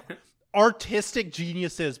even like artistic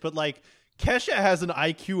geniuses, but like Kesha has an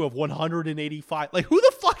IQ of 185. Like, who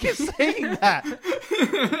the fuck is saying that?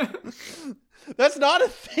 That's not a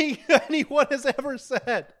thing anyone has ever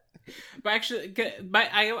said. But actually,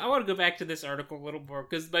 I want to go back to this article a little more,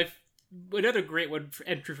 because another great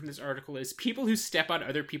entry from this article is people who step on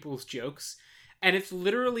other people's jokes. And it's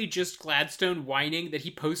literally just Gladstone whining that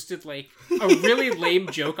he posted like a really lame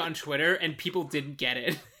joke on Twitter and people didn't get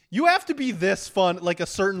it. You have to be this fun, like a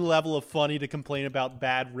certain level of funny, to complain about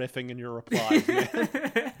bad riffing in your replies,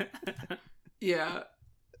 man. Yeah.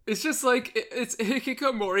 It's just like, it's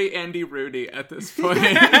Hikikomori Andy Rooney at this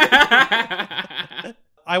point.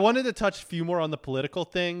 I wanted to touch a few more on the political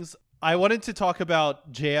things. I wanted to talk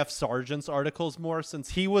about JF Sargent's articles more, since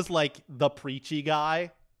he was like the preachy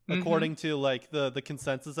guy, according to like the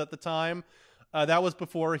consensus at the time. That was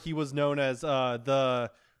before he was known as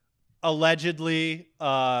the allegedly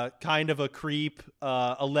kind of a creep,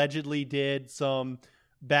 allegedly did some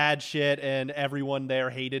bad shit and everyone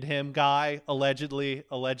there hated him guy. Allegedly,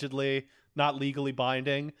 not legally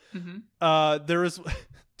binding. There was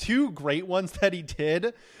two great ones that he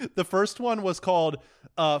did. The first one was called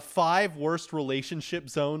 5 Worst Relationship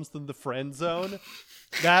Zones Than the Friend Zone.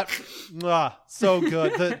 That so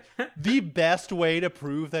good. The best way to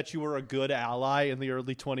prove that you were a good ally in the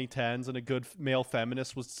early 2010s and a good male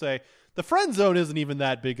feminist was to say the friend zone isn't even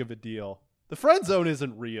that big of a deal. The friend zone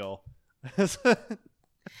isn't real.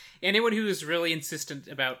 Anyone who is really insistent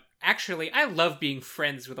about, actually, I love being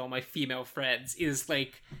friends with all my female friends, is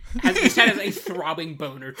like, has a throbbing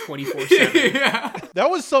boner 24/7. Yeah.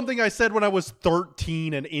 That was something I said when I was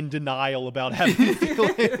 13 and in denial about having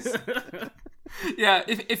feelings. Yeah,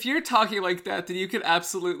 if you're talking like that, then you could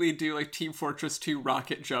absolutely do like Team Fortress 2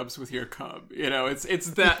 rocket jumps with your cub. You know,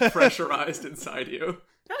 it's that pressurized inside you.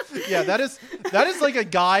 Yeah, that is like a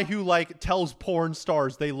guy who like tells porn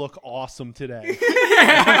stars they look awesome today.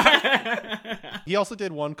 He also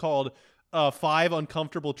did one called 5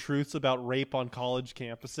 Uncomfortable Truths About Rape on College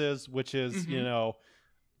Campuses, which is, you know,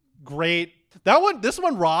 great. This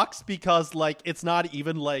one rocks because like it's not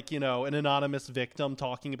even like, you know, an anonymous victim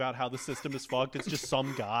talking about how the system is fucked. It's just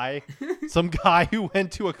some guy who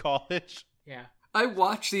went to a college. Yeah. I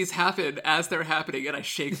watch these happen as they're happening and I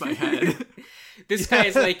shake my head. This guy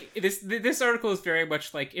is like, this article is very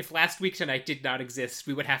much like, if Last Week Tonight did not exist,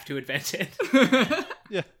 we would have to invent it.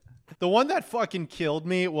 Yeah. The one that fucking killed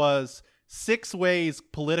me was 6 ways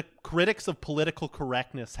critics of political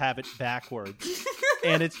correctness have it backwards.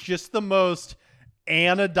 And it's just the most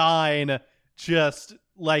anodyne, just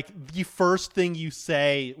like the first thing you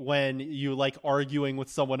say when you like arguing with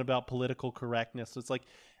someone about political correctness. It's like,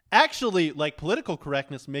 actually, like, political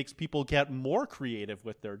correctness makes people get more creative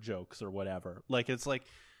with their jokes or whatever. Like, it's like,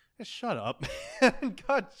 shut up, man.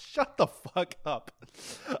 God, shut the fuck up.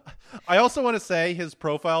 I also want to say his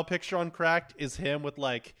profile picture on Cracked is him with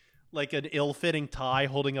like an ill-fitting tie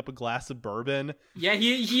holding up a glass of bourbon. Yeah,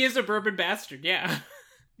 he is a bourbon bastard, yeah.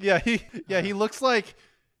 He looks like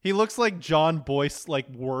John Boyce, like,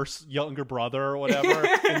 worse younger brother or whatever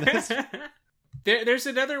in this. There's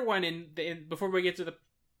another one in before we get to the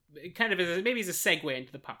kind of maybe it's a segue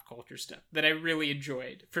into the pop culture stuff that I really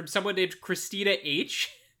enjoyed from someone named Christina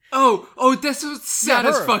H. Oh, this was the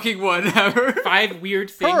saddest fucking one ever. 5 weird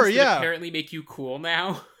things that apparently make you cool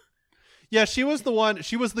now. Yeah, she was the one.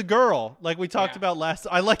 She was the girl, like we talked about last.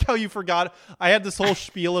 I like how you forgot. I had this whole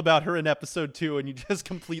spiel about her in episode 2, and you just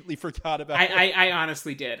completely forgot about her. I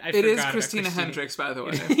honestly did. It is Christina Hendricks, by the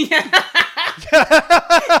way. Yeah.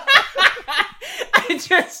 I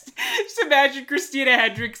just imagine Christina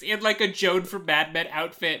Hendricks in like a Joan from Mad Men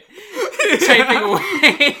outfit, typing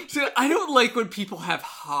away. So I don't like when people have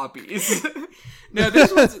hobbies. No,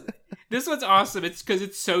 this one's awesome. It's because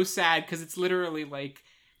it's so sad, because it's literally like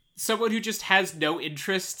someone who just has no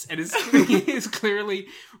interests and is clearly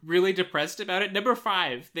really depressed about it. Number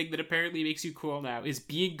 5 thing that apparently makes you cool now is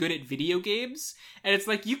being good at video games. And it's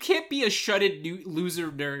like, you can't be a shut-in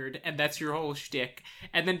loser nerd and that's your whole shtick,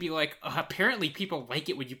 and then be like, apparently people like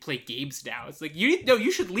it when you play games now. It's like,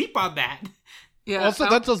 you should leap on that. Yeah. Also,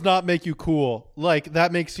 that does not make you cool. Like,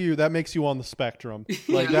 that makes you on the spectrum.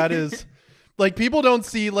 Like, that is, like, people don't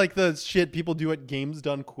see like the shit people do at Games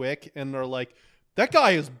Done Quick and they're like, that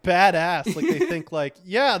guy is badass. Like, they think like,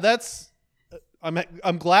 yeah,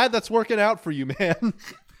 I'm glad that's working out for you, man.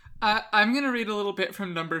 I'm going to read a little bit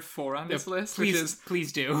from number 4 on this list, which is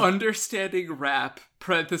please do. Understanding rap,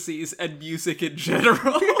 parentheses, and music in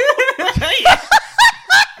general.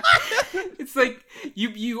 It's like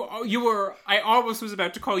you were. I almost was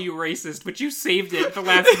about to call you racist, but you saved it at the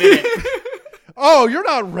last minute. Oh, you're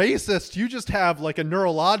not racist. You just have like a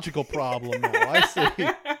neurological problem now. I see.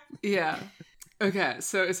 Yeah. Okay,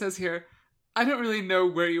 so it says here, I don't really know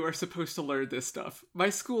where you are supposed to learn this stuff. My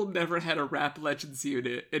school never had a rap legends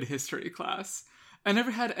unit in history class. I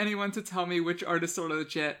never had anyone to tell me which artists are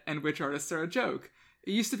legit and which artists are a joke.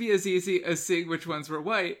 It used to be as easy as seeing which ones were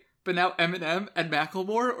white, but now Eminem and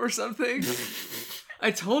Macklemore or something?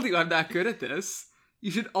 I told you I'm not good at this. You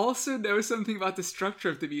should also know something about the structure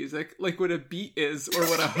of the music, like what a beat is, or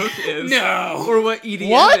what a hook is, No! or what EDM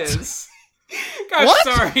What? is. I'm What?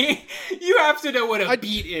 sorry. You have to know what a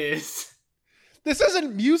beat is. This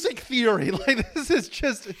isn't music theory. Like, this is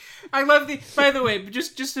just... I love the. By the way,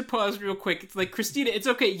 just to pause real quick. It's like, Christina, it's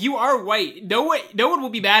okay. You are white. No one will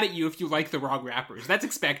be mad at you if you like the wrong rappers. That's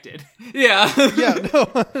expected. Yeah. Yeah,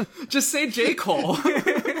 no. Just say J. Cole.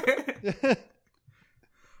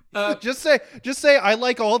 Just say I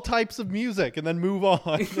like all types of music and then move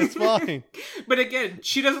on. That's fine. But again,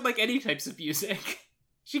 she doesn't like any types of music.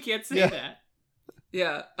 She can't say Yeah. that.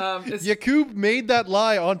 Yeah. It's, Yakub made that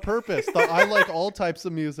lie on purpose. That I like all types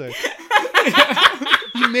of music.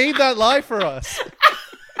 He made that lie for us.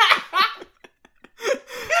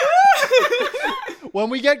 When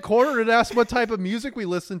we get cornered and asked what type of music we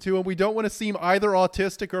listen to and we don't want to seem either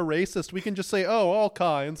autistic or racist, we can just say, oh, all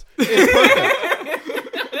kinds. It's perfect.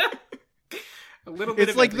 A little bit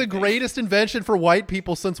It's of like the everything. greatest invention for white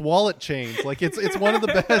people since wallet chains. Like it's one of the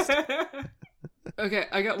best. okay,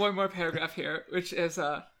 I got one more paragraph here, which is,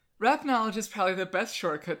 rap knowledge is probably the best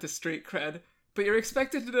shortcut to street cred, but you're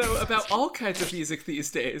expected to know about all kinds of music these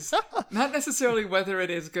days. Not necessarily whether it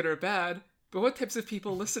is good or bad, but what types of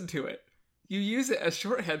people listen to it. You use it as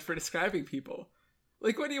shorthand for describing people.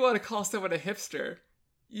 Like when you want to call someone a hipster,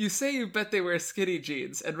 you say you bet they wear skinny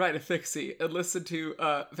jeans and ride a fixie and listen to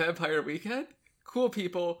Vampire Weekend? Cool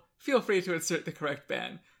people, feel free to insert the correct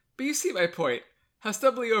band. But you see my point. How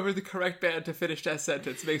stumbling over the correct band to finish that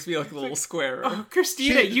sentence makes me look a little squarer. Oh,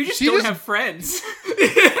 Christina, you she don't just- have friends.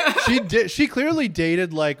 She clearly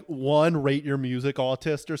dated like one Rate Your Music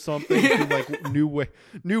autist or something who like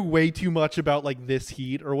knew way too much about like This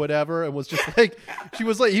Heat or whatever, and was just like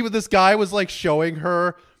this guy was like showing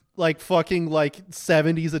her like fucking like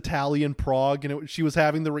 70s Italian prog, and she was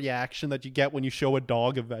having the reaction that you get when you show a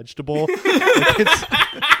dog a vegetable. Like, it's,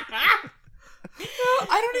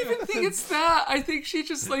 I don't even think it's that. I think she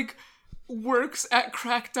just like works at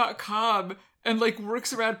crack.com and like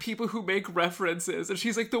works around people who make references, and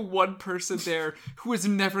she's like the one person there who has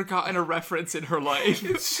never gotten a reference in her life.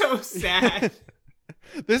 It's so sad.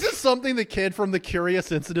 this is something the kid from The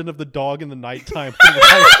Curious Incident of the Dog in the Nighttime.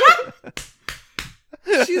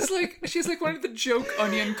 She's like one of the joke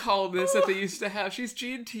Onion columnists that they used to have. She's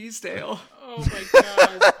Jean Teasdale. Oh my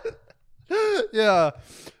god. Yeah.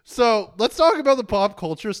 So let's talk about the pop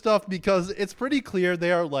culture stuff, because it's pretty clear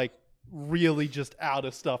they are like really just out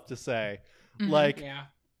of stuff to say. Like, Yeah.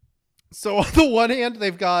 so on the one hand,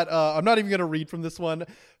 they've got, I'm not even going to read from this one,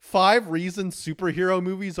 5 reasons superhero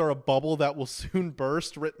movies are a bubble that will soon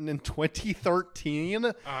burst, written in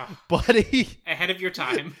 2013. Buddy. Ahead of your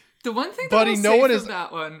time. The one thing that Buddy, I'll no say one from is-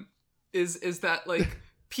 that one is that like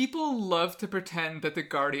people love to pretend that the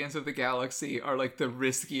Guardians of the Galaxy are like the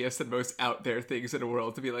riskiest and most out there things in the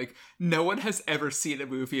world, to be like, no one has ever seen a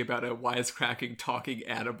movie about a wisecracking talking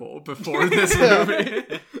animal before this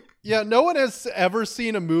movie. Yeah, no one has ever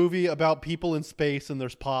seen a movie about people in space and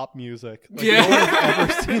there's pop music. Like, Yeah. no one has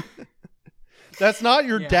ever seen... That's not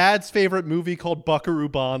your Yeah. dad's favorite movie called Buckaroo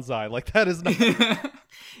Banzai. Like, that is not...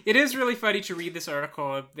 It is really funny to read this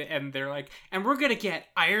article, and they're like, and we're gonna get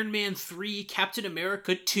Iron Man 3, Captain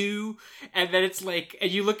America 2, and then it's like, and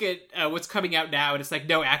you look at what's coming out now, and it's like,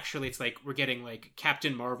 no, actually, it's like, we're getting like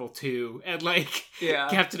Captain Marvel 2, and like Yeah.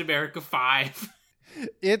 Captain America 5.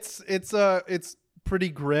 It's pretty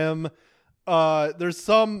grim. There's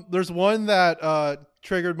one that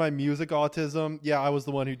triggered my music autism. Yeah, I was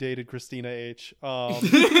the one who dated Christina H. There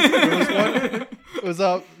was one. It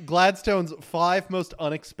was Gladstone's 5 most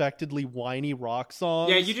unexpectedly whiny rock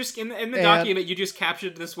songs. Yeah, you just, in the And- document, you just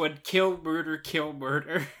captured this one, kill, murder, kill,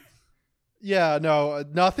 murder. Yeah, no,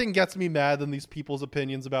 nothing gets me mad than these people's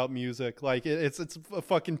opinions about music. Like, it's a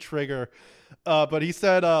fucking trigger. But he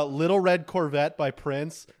said, Little Red Corvette by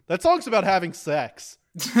Prince. That song's about having sex.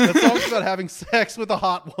 That song's about having sex with a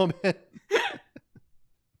hot woman.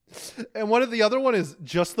 And one of the other one is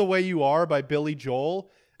Just the Way You Are by Billy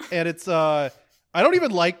Joel. And it's, I don't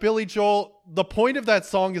even like Billy Joel. The point of that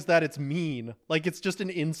song is that it's mean. Like, it's just an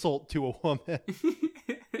insult to a woman.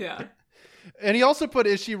 Yeah. And he also put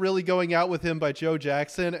 "Is She Really Going Out With Him" by Joe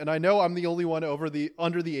Jackson. And I know I'm the only one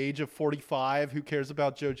under the age of 45 who cares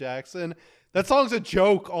about Joe Jackson. That song's a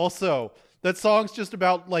joke also. That song's just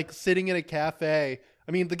about like sitting in a cafe.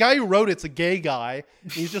 I mean, the guy who wrote it's a gay guy.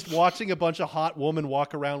 He's just watching a bunch of hot women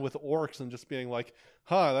walk around with orcs and just being like,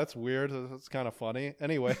 huh, that's weird. That's kind of funny.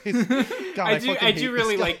 Anyways, God, I do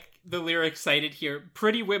really like the lyrics cited here.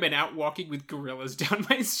 Pretty women out walking with gorillas down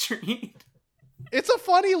my street. It's a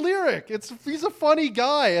funny lyric. He's a funny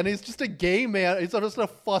guy, and he's just a gay man. He's just a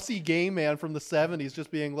fussy gay man from the 70s,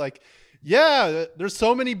 just being like, yeah, there's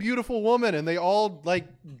so many beautiful women, and they all like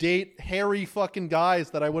date hairy fucking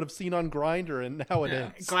guys that I would have seen on Grindr, and now it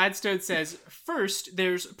ends. Gladstone says, first,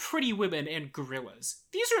 there's pretty women and gorillas.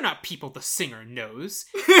 These are not people the singer knows.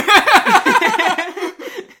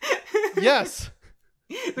 Yes.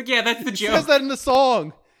 Like, yeah, that's the joke. He says that in the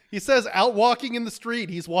song. He says out walking in the street,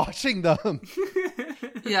 he's watching them.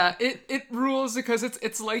 Yeah, it rules because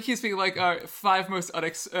it's like he's being like 5 most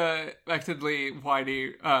unexpectedly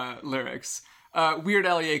whiny lyrics. Weird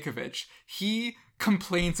Al Yankovic. He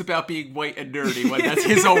complains about being white and nerdy when that's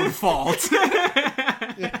his own fault.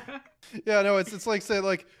 Yeah, no, it's like saying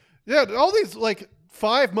like, yeah, all these like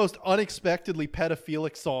 5 most unexpectedly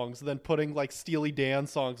pedophilic songs, and then putting like Steely Dan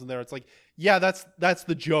songs in there. It's like, yeah, that's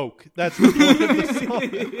the joke. That's the point of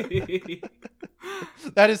the song.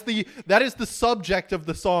 That is the subject of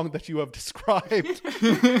the song that you have described.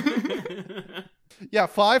 Yeah,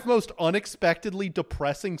 5 most unexpectedly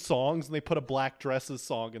depressing songs, and they put a Black Dresses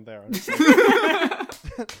song in there.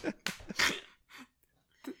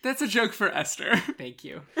 That's a joke for Esther. Thank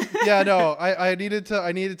you. Yeah, no, I needed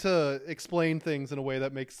to explain things in a way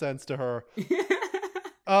that makes sense to her.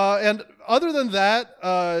 And other than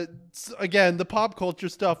that, again, the pop culture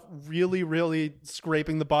stuff really, really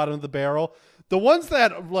scraping the bottom of the barrel. The ones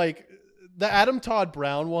that like the Adam Todd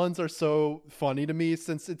Brown ones are so funny to me,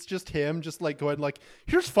 since it's just him just like going like,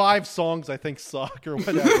 here's 5 songs I think suck or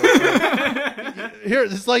whatever. Here,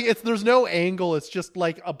 it's like there's no angle. It's just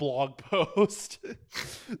like a blog post.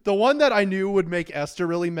 The one that I knew would make Esther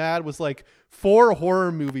really mad was like 4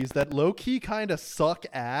 horror movies that low key kind of suck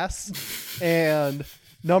ass, and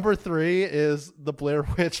number 3 is the Blair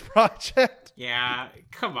Witch Project. Yeah,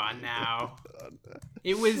 come on now.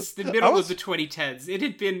 It was the middle of the 2010s. It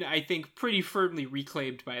had been, I think, pretty firmly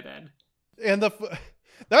reclaimed by then. And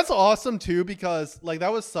that's awesome too, because like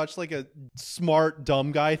that was such like a smart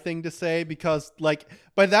dumb guy thing to say, because like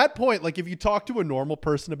by that point, like if you talk to a normal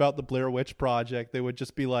person about the Blair Witch Project, they would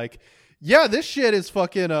just be like, yeah, this shit is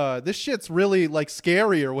fucking this shit's really like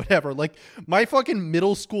scary or whatever. Like my fucking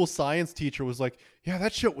middle school science teacher was like, yeah,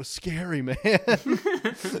 that shit was scary, man.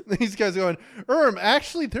 These guys going,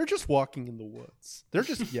 actually they're just walking in the woods. They're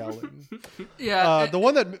just yelling. Yeah. The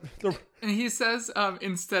one that and he says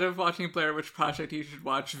instead of watching Blair Witch Project, you should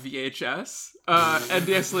watch VHS. And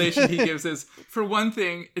the explanation he gives is, for one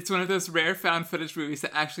thing, it's one of those rare found footage movies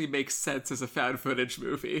that actually makes sense as a found footage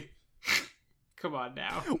movie. Come on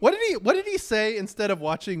now. What did he say instead of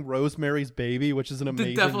watching Rosemary's Baby, which is an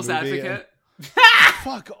amazing The Devil's movie? Advocate.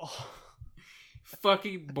 Fuck off.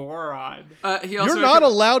 Fucking moron. You're not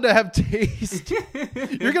allowed to have taste.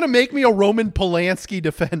 You're going to make me a Roman Polanski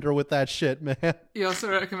defender with that shit, man. He also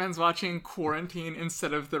recommends watching Quarantine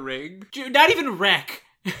instead of The Ring. Dude, not even Wreck.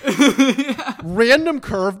 Yeah. Random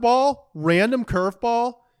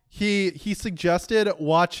curveball. He suggested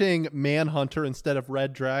watching Manhunter instead of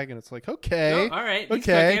Red Dragon. It's like, okay. Oh, all right.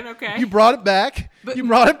 Okay. You brought it back.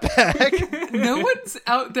 No one's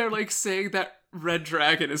out there like saying that Red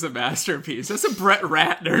Dragon is a masterpiece. That's a Brett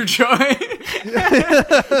Ratner joint.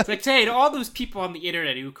 It's like, hey, to all those people on the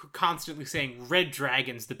internet who are constantly saying Red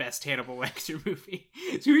Dragon's the best Hannibal Lecter movie.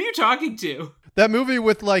 So who are you talking to? That movie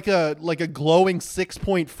with like a glowing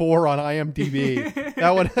 6.4 on IMDb.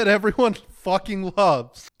 That one that everyone fucking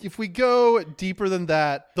loves. If we go deeper than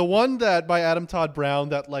that, the one that by Adam Todd Brown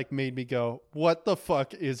that like made me go, what the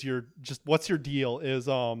fuck is what's your deal, is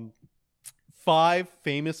 5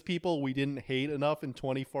 famous people we didn't hate enough in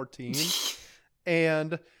 2014.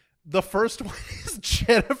 And the first one is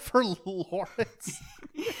Jennifer Lawrence.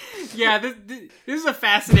 Yeah, this is a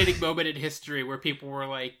fascinating moment in history where people were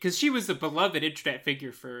like, because she was a beloved internet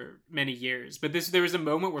figure for many years, but there was a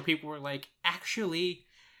moment where people were like, actually,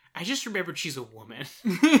 I just remembered she's a woman.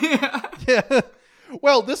 Yeah.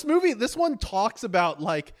 Well, this one talks about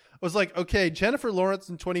like, I was like, okay, Jennifer Lawrence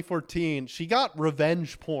in 2014, she got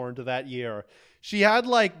revenge porn to that year. She had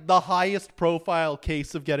like the highest profile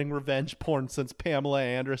case of getting revenge porn since Pamela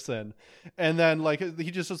Anderson. And then like,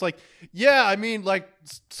 he just was like, yeah, I mean like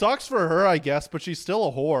sucks for her, I guess, but she's still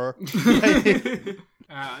a whore.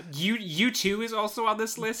 U2 is also on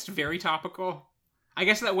this list. Very topical. I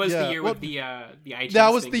guess that was the year with the iTunes.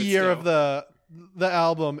 That was thing, the but year still. of the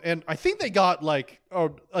album, and I think they got like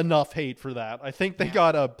enough hate for that. I think they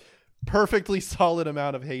got a perfectly solid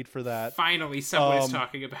amount of hate for that. Finally, someone is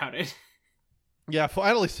talking about it. Yeah,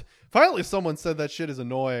 finally someone said that shit is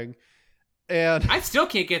annoying. And I still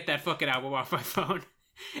can't get that fucking album off my phone.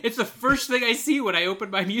 It's the first thing I see when I open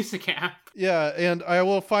my music app. Yeah, and I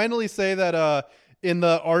will finally say that in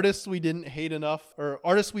the artists we didn't hate enough, or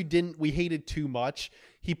artists we hated too much,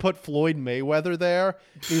 he put Floyd Mayweather there.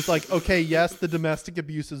 He was like, okay, yes, the domestic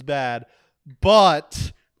abuse is bad,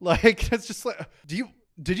 but like it's just like,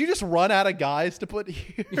 did you just run out of guys to put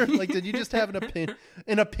here? Like, did you just have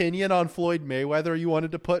an opinion on Floyd Mayweather you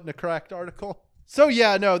wanted to put in a Cracked article? So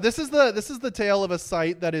yeah, no, this is the tale of a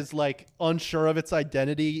site that is like unsure of its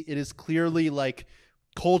identity. It is clearly like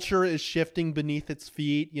culture is shifting beneath its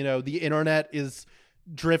feet. You know, the internet is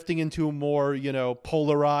drifting into a more, you know,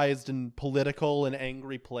 polarized and political and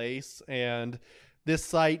angry place. And this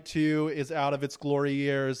site too is out of its glory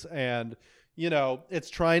years, and you know, it's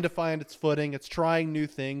trying to find its footing. It's trying new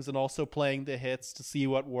things and also playing the hits to see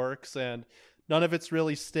what works, and none of it's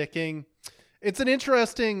really sticking. It's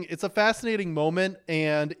a fascinating moment,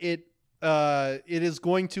 and it is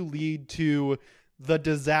going to lead to the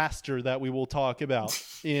disaster that we will talk about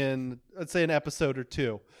in, let's say, an episode or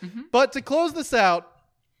two. Mm-hmm. But to close this out,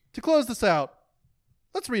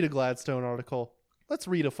 let's read a Gladstone article. Let's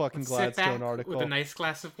read a fucking Gladstone article with a nice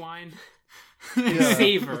glass of wine. Yeah.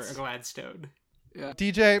 Savor a Gladstone. Yeah.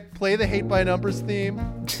 DJ, play the Hate by Numbers theme.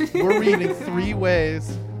 We're reading 3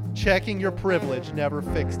 ways checking your privilege never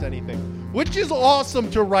fixed anything, which is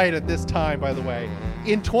awesome to write at this time, by the way.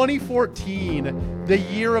 In 2014, the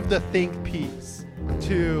year of the think piece,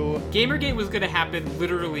 to Gamergate was going to happen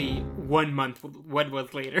literally 1 month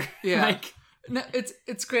later. Yeah. Like, no,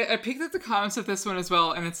 it's great. I picked up the comments of this one as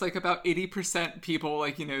well, and it's like about 80% people,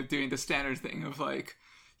 like, you know, doing the standard thing of like,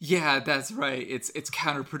 yeah, that's right, it's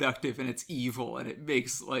counterproductive and it's evil and it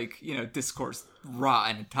makes, like, you know, discourse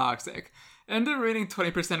rotten and toxic. And the remaining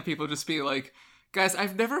 20% of people just be like, guys,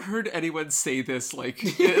 I've never heard anyone say this like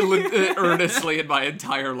earnestly in my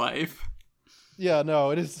entire life. Yeah, no,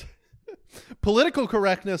 it is. Political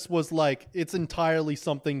correctness was like, it's entirely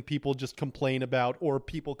something people just complain about, or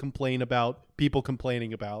people complain about people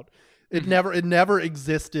complaining about. It never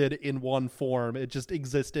existed in one form. It just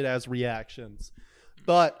existed as reactions.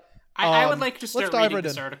 But I would like to start reading right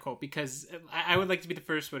this in. article because I would like to be the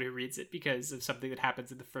first one who reads it because of something that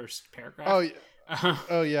happens in the first paragraph. Oh,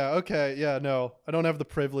 oh yeah, okay, yeah, no, I don't have the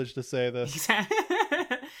privilege to say this. All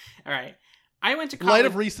right. I went to In college. light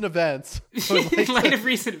of recent events. In light of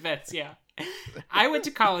recent events, yeah. I went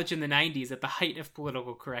to college in the 90s at the height of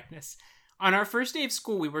political correctness. On our first day of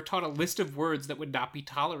school, we were taught a list of words that would not be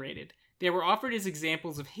tolerated. They were offered as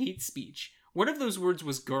examples of hate speech. One of those words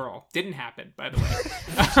was girl. Didn't happen, by the way.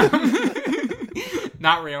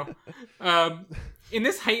 Not real. In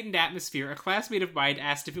this heightened atmosphere, a classmate of mine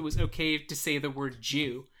asked if it was okay to say the word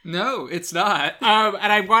Jew. No, it's not.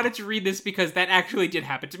 And I wanted to read this because that actually did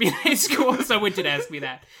happen to me in high school. Someone did ask me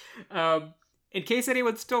that. In case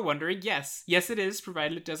anyone's still wondering, yes, it is,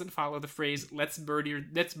 provided it doesn't follow the phrase, let's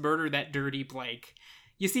murder that dirty blank.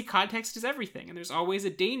 You see, context is everything, and there's always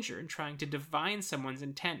a danger in trying to divine someone's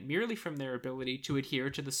intent merely from their ability to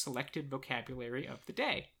adhere to the selected vocabulary of the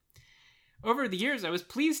day. Over the years, I was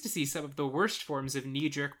pleased to see some of the worst forms of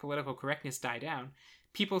knee-jerk political correctness die down.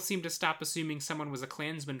 People seemed to stop assuming someone was a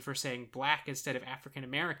Klansman for saying black instead of African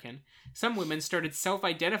American. Some women started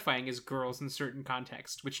self-identifying as girls in certain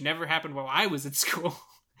contexts, which never happened while I was at school.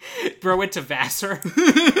 Bro went to Vassar.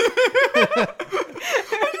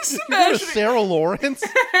 Sarah Lawrence.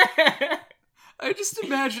 I'm just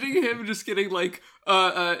imagining him just getting like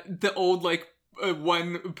the old like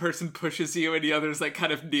one person pushes you and the other's like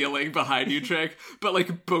kind of kneeling behind you trick, but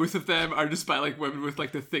like both of them are just by like women with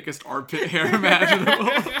like the thickest armpit hair imaginable.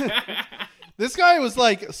 This guy was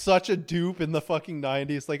like such a dupe in the fucking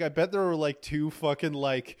 90s. Like, I bet there were like two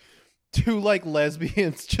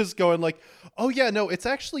lesbians just going like, oh yeah, no, it's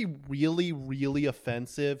actually really, really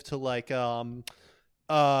offensive to like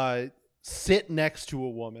sit next to a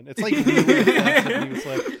woman. It's like really offensive. And he was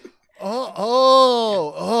like,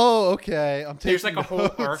 oh, okay. I'm taking There's like a whole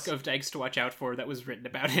notes. arc of Dykes to watch out for that was written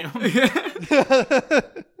about him.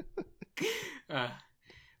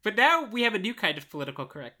 But now we have a new kind of political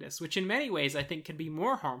correctness, which in many ways I think can be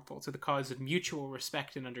more harmful to the cause of mutual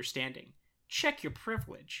respect and understanding. Check your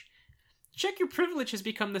privilege. Check your privilege has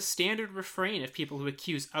become the standard refrain of people who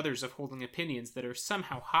accuse others of holding opinions that are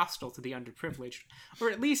somehow hostile to the underprivileged, or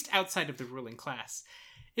at least outside of the ruling class.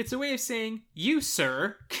 It's a way of saying, you,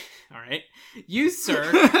 sir, all right, you,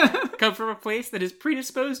 sir, come from a place that has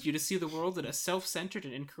predisposed you to see the world in a self-centered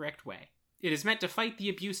and incorrect way. It is meant to fight the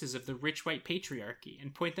abuses of the rich white patriarchy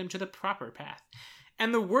and point them to the proper path.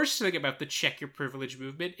 And the worst thing about the check your privilege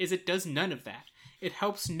movement is it does none of that. It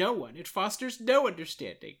helps no one. It fosters no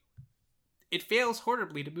understanding. It fails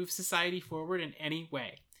horribly to move society forward in any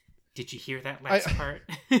way. Did you hear that last part?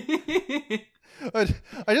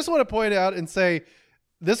 I just want to point out and say,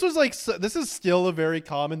 this is still a very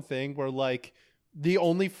common thing where like the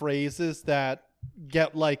only phrases that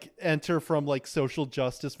get like enter from like social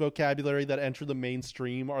justice vocabulary that enter the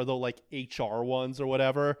mainstream are the like HR ones or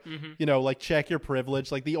whatever. Mm-hmm. You know, like check your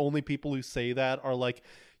privilege. Like the only people who say that are like,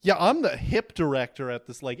 yeah, I'm the hip director at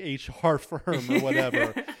this like HR firm or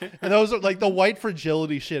whatever. And those are like the white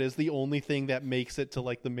fragility shit is the only thing that makes it to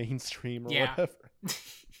like the mainstream or whatever.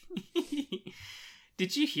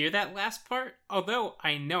 Did you hear that last part? Although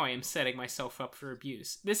I know I am setting myself up for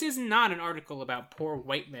abuse, this is not an article about poor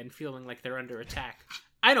white men feeling like they're under attack.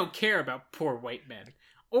 I don't care about poor white men.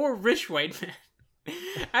 Or rich white men.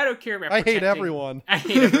 I don't care about I hate everyone. I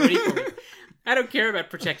hate everyone equally. I don't care about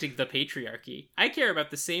protecting the patriarchy. I care about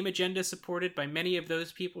the same agenda supported by many of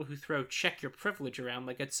those people who throw check your privilege around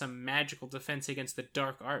like it's some magical defense against the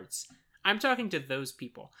dark arts. I'm talking to those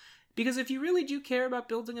people. Because if you really do care about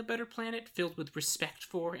building a better planet filled with respect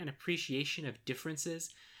for and appreciation of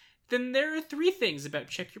differences, then there are 3 things about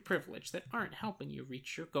check your privilege that aren't helping you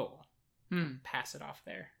reach your goal. Pass it off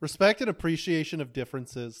there. Respect and appreciation of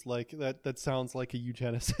differences. Like that sounds like a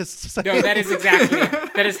eugenicist. No, that is exactly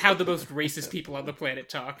it. That is how the most racist people on the planet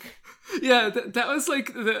talk. Yeah, that was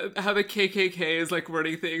like how the KKK is like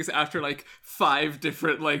wording things after like 5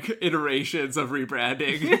 different like iterations of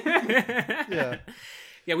rebranding. Yeah.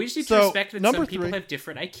 Yeah, we just need to respect that some people have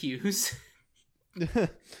different IQs.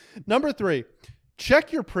 Number 3,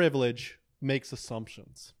 check your privilege makes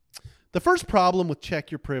assumptions. The first problem with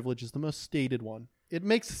check your privilege is the most stated one. It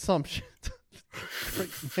makes assumptions.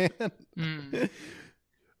 Man.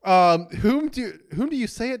 Whom do you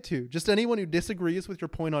say it to? Just anyone who disagrees with your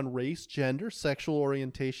point on race, gender, sexual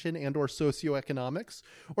orientation, and or socioeconomics?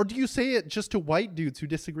 Or do you say it just to white dudes who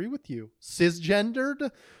disagree with you?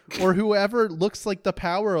 Cisgendered? Or whoever looks like the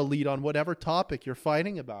power elite on whatever topic you're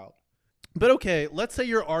fighting about? But okay, let's say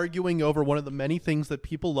you're arguing over one of the many things that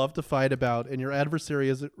people love to fight about, and your adversary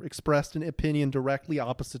has expressed an opinion directly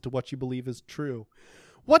opposite to what you believe is true.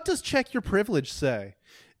 What does check your privilege say?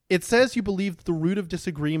 It says you believe the root of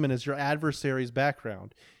disagreement is your adversary's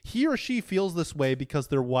background. He or she feels this way because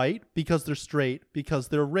they're white, because they're straight, because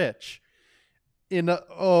they're rich.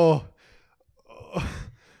 No.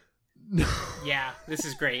 Yeah, this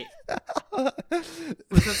is great. Was that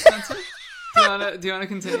Spencer? Do you wanna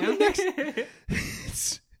continue?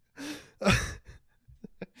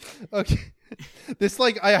 Okay. This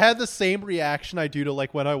I had the same reaction I do to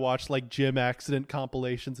when I watch gym accident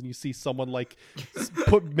compilations and you see someone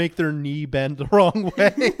make their knee bend the wrong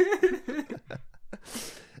way.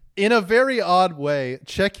 In a very odd way,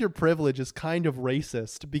 check your privilege is kind of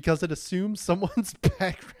racist because it assumes someone's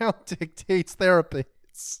background dictates their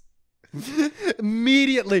opinions.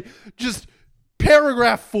 Immediately, just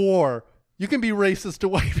paragraph 4. You can be racist to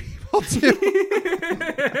white people too.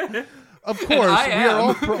 Of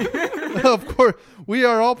course, we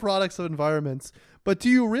are all products of environments. But do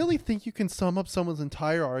you really think you can sum up someone's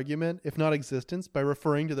entire argument, if not existence, by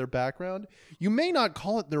referring to their background? You may not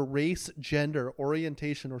call it their race, gender,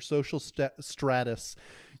 orientation, or social stratus.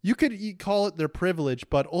 You could call it their privilege,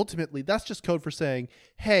 but ultimately that's just code for saying,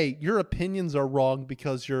 hey, your opinions are wrong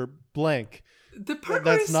because you're blank. The part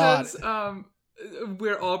where he says,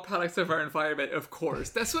 we're all products of our environment, of course.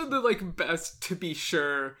 That's one of the best to be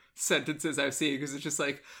sure sentences I've seen, because it's just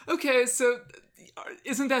okay, so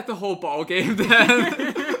isn't that the whole ball game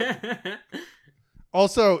then?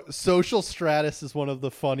 Also, social stratus is one of the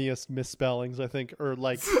funniest misspellings, I think, or wrong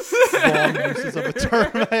uses of a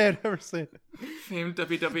term I had ever seen. Famed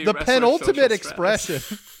WWE the wrestler penultimate expression.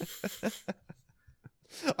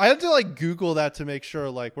 I had to Google that to make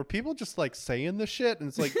sure were people just saying this shit, and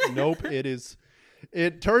it's nope, it is.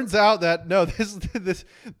 It turns out that no, this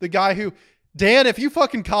the guy who Dan, if you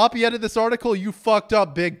fucking copy edited this article, you fucked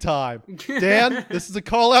up big time. Dan, this is a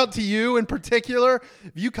call out to you in particular.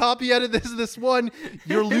 If you copy edit this one,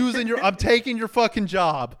 you're losing I'm taking your fucking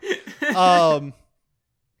job.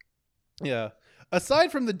 Yeah.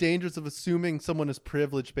 Aside from the dangers of assuming someone is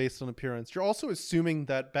privileged based on appearance, you're also assuming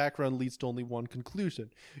that background leads to only one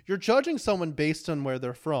conclusion. You're judging someone based on where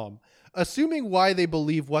they're from, assuming why they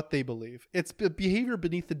believe what they believe. It's behavior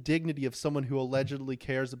beneath the dignity of someone who allegedly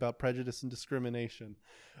cares about prejudice and discrimination.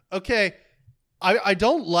 Okay, I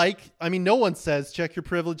don't like, I mean, no one says check your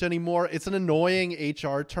privilege anymore. It's an annoying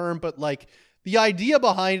HR term, but like the idea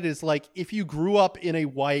behind it is like, if you grew up in a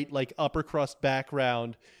white, like upper crust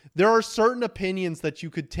background, there are certain opinions that you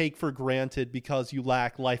could take for granted because you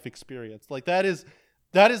lack life experience. Like that is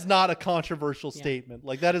not a controversial statement.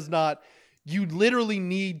 Like that is not, you literally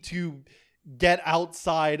need to get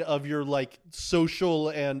outside of your like social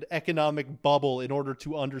and economic bubble in order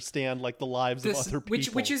to understand like the lives of other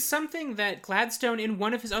people. Which is something that Gladstone, in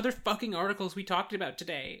one of his other fucking articles we talked about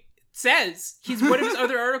today, says. He's one of his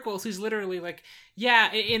other articles. He's literally like,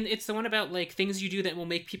 yeah, and it's the one about like things you do that will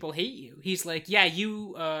make people hate you. He's like, yeah,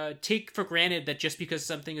 you take for granted that just because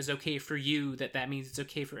something is okay for you, that means it's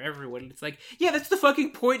okay for everyone. And it's like, yeah, that's the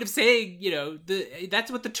fucking point of saying, you know, that's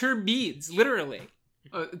what the term means, literally.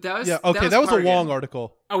 That was a Wong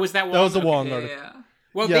article. Oh, was that Wong? That was a Wong article. Yeah.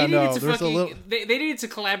 Well, they needed to they needed to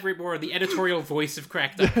collaborate more on the editorial voice of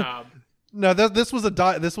Crack.com. No, this was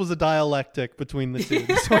a dialectic between the two.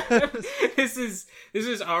 This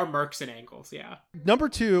is our Marks and Angles, yeah. Number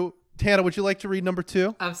 2, Tana, would you like to read number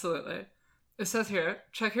 2? Absolutely. It says here,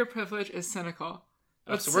 check your privilege is cynical.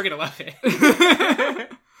 So we're gonna love it.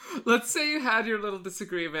 Let's say you had your little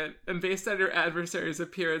disagreement, and based on your adversary's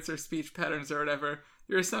appearance or speech patterns or whatever,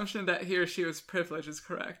 your assumption that he or she was privileged is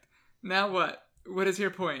correct. Now what? What is your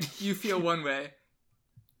point? You feel one way.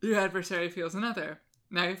 Your adversary feels another.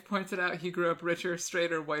 Now you've pointed out he grew up richer,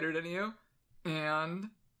 straighter, whiter than you. And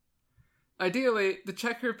ideally, the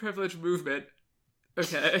check your privilege movement.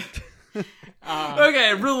 Okay.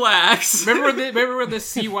 Okay, relax. Remember when the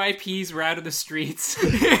CYPs were out of the streets?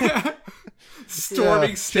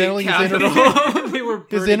 Storming state capital. They were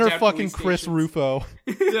his inner fucking Chris Rufo.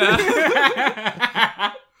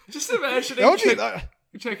 Yeah. Just imagining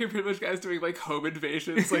check your privilege guys doing like home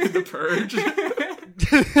invasions like in The Purge.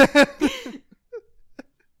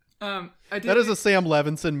 That is a Sam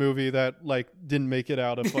Levinson movie that like didn't make it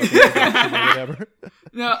out of fucking production or whatever.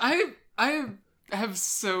 No, I have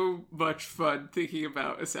so much fun thinking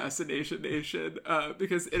about Assassination Nation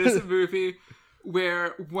because it is a movie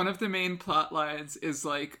where one of the main plot lines is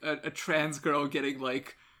like a trans girl getting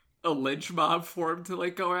like a lynch mob formed to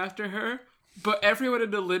like go after her, but everyone in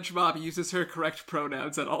the lynch mob uses her correct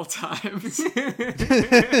pronouns at all times.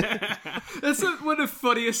 That's one of the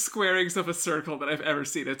funniest squarings of a circle that I've ever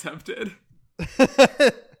seen attempted.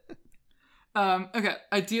 Okay,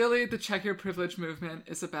 ideally, the check your privilege movement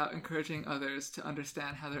is about encouraging others to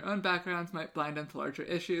understand how their own backgrounds might blind them to larger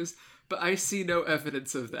issues, but I see no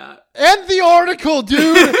evidence of that. End the article,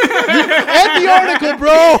 dude! End the article,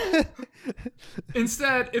 bro!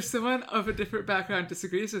 Instead, if someone of a different background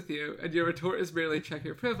disagrees with you, and your retort is merely check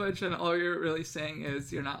your privilege, then all you're really saying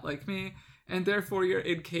is you're not like me, and therefore you're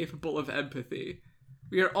incapable of empathy.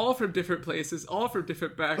 We are all from different places, all from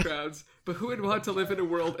different backgrounds, but who would want to live in a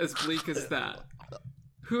world as bleak as that?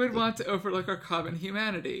 Who would want to overlook our common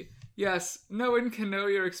humanity? Yes, no one can know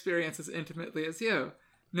your experience as intimately as you.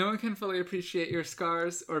 No one can fully appreciate your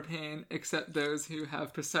scars or pain except those who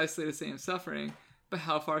have precisely the same suffering, but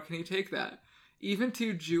how far can you take that? Even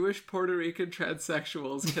two Jewish Puerto Rican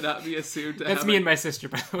transsexuals cannot be assumed to That's me and my sister,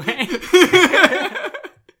 by the way.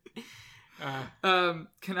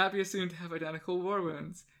 Cannot be assumed to have identical war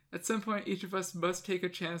wounds. At some point, each of us must take a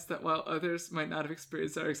chance that while others might not have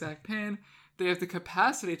experienced our exact pain, they have the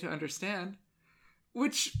capacity to understand.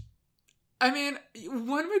 Which, I mean,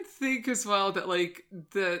 one would think as well that, like,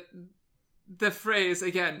 the phrase,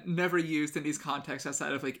 again, never used in these contexts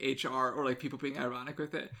outside of, like, HR or, like, people being ironic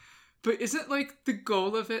with it. But isn't, like, the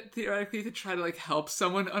goal of it, theoretically, to try to, like, help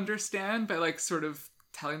someone understand by, like, sort of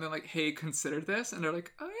telling them, like, hey, consider this? And they're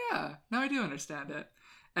like, oh, yeah, now I do understand it.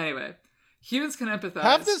 Anyway, humans can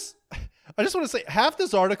empathize. I just want to say, half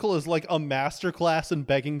this article is, like, a masterclass in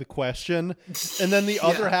begging the question. And then the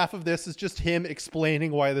other half of this is just him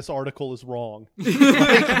explaining why this article is wrong.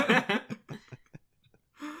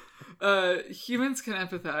 Humans can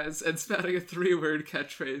empathize, and spouting a 3-word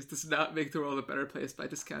catchphrase does not make the world a better place by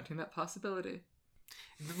discounting that possibility.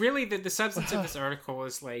 Really, the substance of this article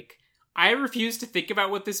is like, I refuse to think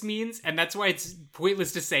about what this means, and that's why it's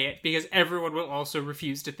pointless to say it, because everyone will also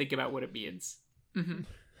refuse to think about what it means. Mm-hmm.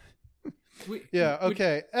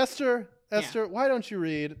 Okay. Esther, why don't you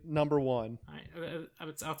read number 1?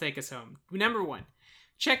 I'll take us home. Number 1.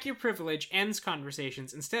 Check your privilege ends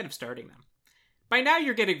conversations instead of starting them. By now,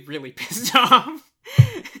 you're getting really pissed off.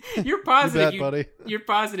 You're positive, buddy. You're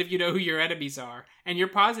positive you know who your enemies are, and you're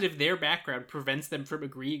positive their background prevents them from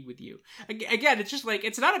agreeing with you. Again, it's just like,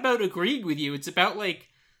 it's not about agreeing with you. It's about, like,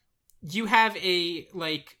 you have a,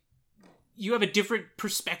 like, you have a different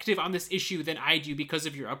perspective on this issue than I do because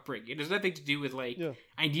of your upbringing. It has nothing to do with like,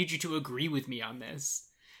 I need you to agree with me on this.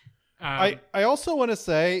 I also want to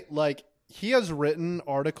say, like, he has written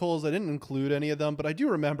articles. I didn't include any of them, but I do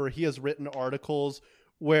remember he has written articles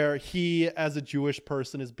where he, as a Jewish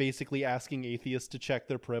person, is basically asking atheists to check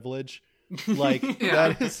their privilege. Like,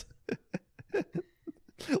 that is...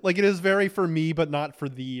 like, it is very for me, but not for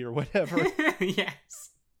thee, or whatever.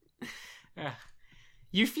 Yes.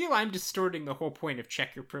 You feel I'm distorting the whole point of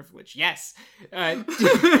check your privilege. Yes.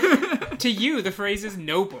 To you, the phrase is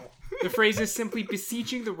noble. The phrase is simply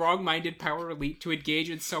beseeching the wrong-minded power elite to engage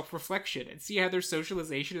in self-reflection and see how their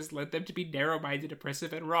socialization has led them to be narrow-minded,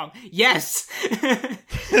 oppressive, and wrong. Yes!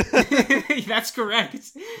 That's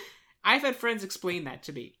correct. I've had friends explain that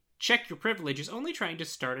to me. Check your privilege is only trying to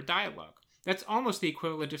start a dialogue. That's almost the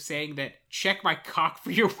equivalent of saying that check my cock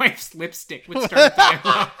for your wife's lipstick would start a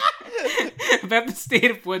dialogue about the state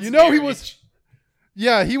of one's marriage.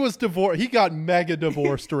 He was divorced. He got mega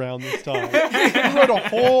divorced around this time. He wrote a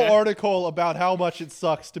whole article about how much it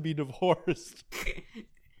sucks to be divorced.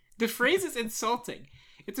 The phrase is insulting.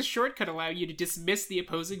 It's a shortcut allowing you to dismiss the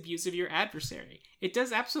opposing views of your adversary. It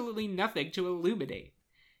does absolutely nothing to illuminate.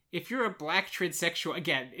 If you're a black transsexual,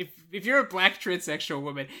 again, if you're a black transsexual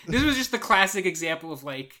woman, this was just the classic example of,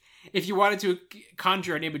 like, if you wanted to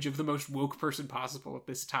conjure an image of the most woke person possible at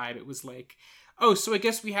this time, it was like, oh, so I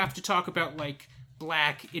guess we have to talk about, like,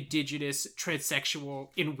 black, indigenous, transsexual,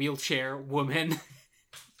 in wheelchair woman.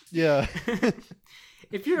 Yeah.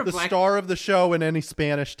 If you're the star of the show in any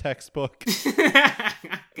Spanish textbook.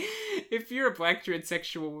 If you're a black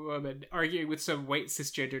transsexual woman arguing with some white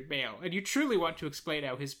cisgendered male, and you truly want to explain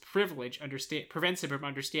how his privilege prevents him from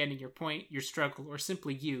understanding your point, your struggle, or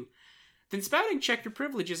simply you, then spouting check your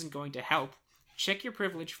privilege isn't going to help. Check your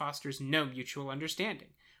privilege fosters no mutual understanding.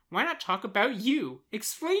 Why not talk about you?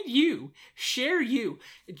 Explain you. Share you.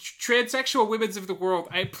 Transsexual women of the world,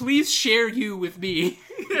 please share you with me.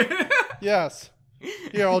 Yes.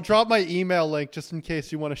 Here, I'll drop my email link just in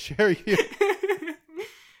case you want to share you.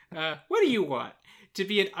 What do you want? To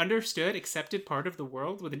be an understood, accepted part of the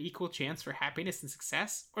world with an equal chance for happiness and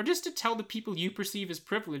success? Or just to tell the people you perceive as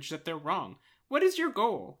privileged that they're wrong? What is your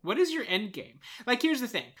goal? What is your end game? Like, here's the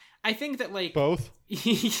thing. I think that, like... Both?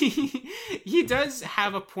 He does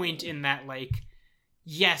have a point in that, like,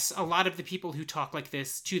 yes, a lot of the people who talk like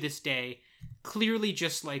this to this day clearly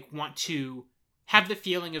just, like, want to have the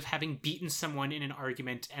feeling of having beaten someone in an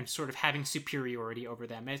argument and sort of having superiority over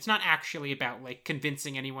them. And it's not actually about, like,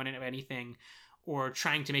 convincing anyone of anything or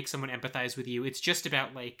trying to make someone empathize with you. It's just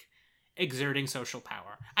about, like, exerting social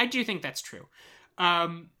power. I do think that's true.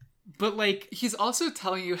 But, like... He's also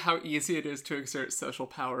telling you how easy it is to exert social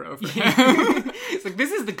power over him. It's like,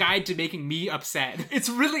 this is the guide to making me upset. It's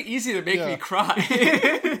really easy to make me cry.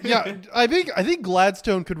 Yeah, I think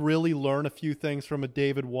Gladstone could really learn a few things from a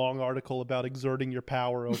David Wong article about exerting your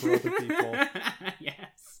power over other people.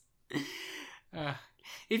 Yes.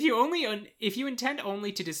 If you intend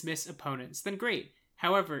only to dismiss opponents, then great.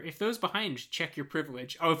 However, if those behind check your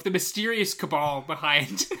privilege... Oh, if the mysterious cabal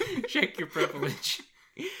behind check your privilege...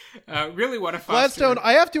 really want to foster... Gladstone,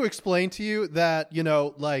 I have to explain to you that, you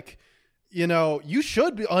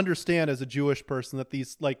should understand as a Jewish person that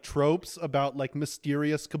these, like, tropes about, like,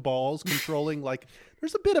 mysterious cabals controlling, like,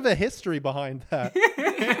 there's a bit of a history behind that.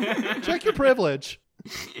 Check your privilege.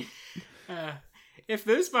 If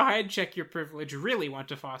those behind check your privilege really want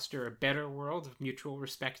to foster a better world of mutual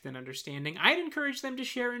respect and understanding, I'd encourage them to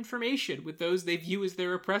share information with those they view as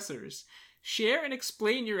their oppressors. Share and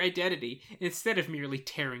explain your identity instead of merely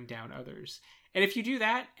tearing down others. And if you do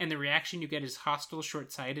that, and the reaction you get is hostile,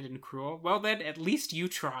 short-sighted, and cruel, well then, at least you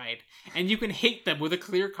tried. And you can hate them with a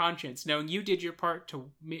clear conscience, knowing you did your part to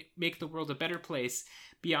make the world a better place,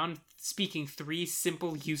 beyond speaking 3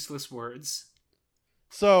 simple, useless words.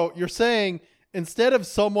 So, you're saying, instead of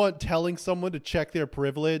someone telling someone to check their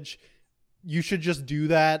privilege, you should just do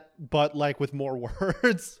that, but, like, with more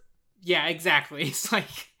words? Yeah, exactly. It's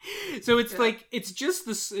like... So it's like, it's just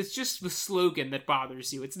the slogan that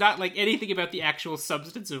bothers you. It's not like anything about the actual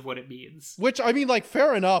substance of what it means. Which, I mean, like,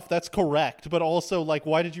 fair enough, that's correct. But also, like,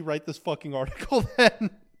 why did you write this fucking article then?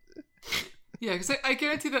 Yeah, because I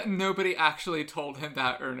guarantee that nobody actually told him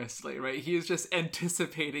that earnestly, right? He is just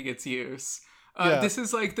anticipating its use. This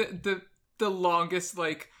is like the longest,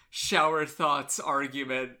 like, shower thoughts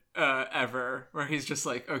argument ever, where he's just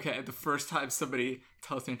like, okay, the first time somebody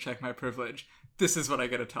tells me to check my privilege, this is what I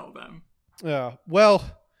gotta tell them. Yeah.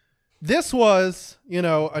 Well, this was,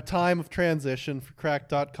 a time of transition for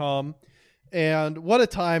Cracked.com. And what a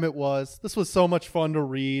time it was. This was so much fun to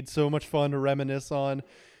read, so much fun to reminisce on.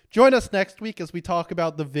 Join us next week as we talk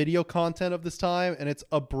about the video content of this time and its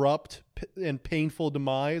abrupt and painful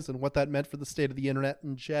demise and what that meant for the state of the internet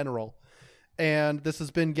in general. And this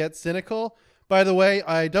has been Get Cynical. By the way,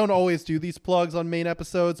 I don't always do these plugs on main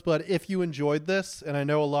episodes, but if you enjoyed this, and I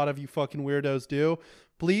know a lot of you fucking weirdos do,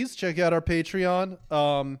 please check out our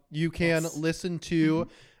Patreon. You can listen to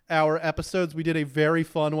our episodes. We did a very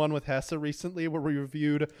fun one with Hessa recently where we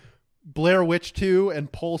reviewed Blair Witch 2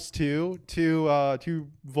 and Pulse 2, two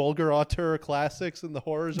vulgar auteur classics in the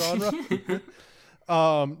horror genre. You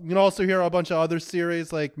can also hear a bunch of other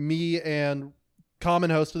series like me and common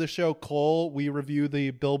host of the show, Cole. We review the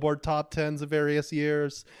Billboard top 10s of various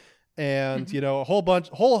years and, a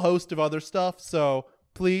whole host of other stuff. So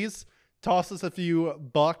please toss us a few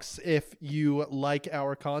bucks if you like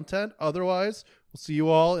our content. Otherwise, we'll see you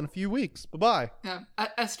all in a few weeks. Bye-bye. Yeah.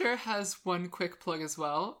 Esther has one quick plug as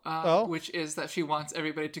well, which is that she wants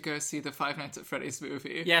everybody to go see the Five Nights at Freddy's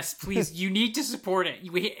movie. Yes, please. You need to support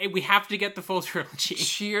it. We have to get the full trilogy.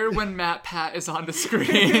 Cheer when Matt Pat is on the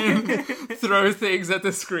screen. Throw things at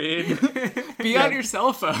the screen. Be on your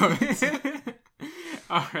cell phones.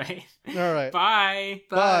 All right. Bye.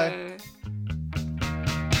 Bye.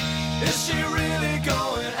 Is she really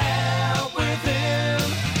going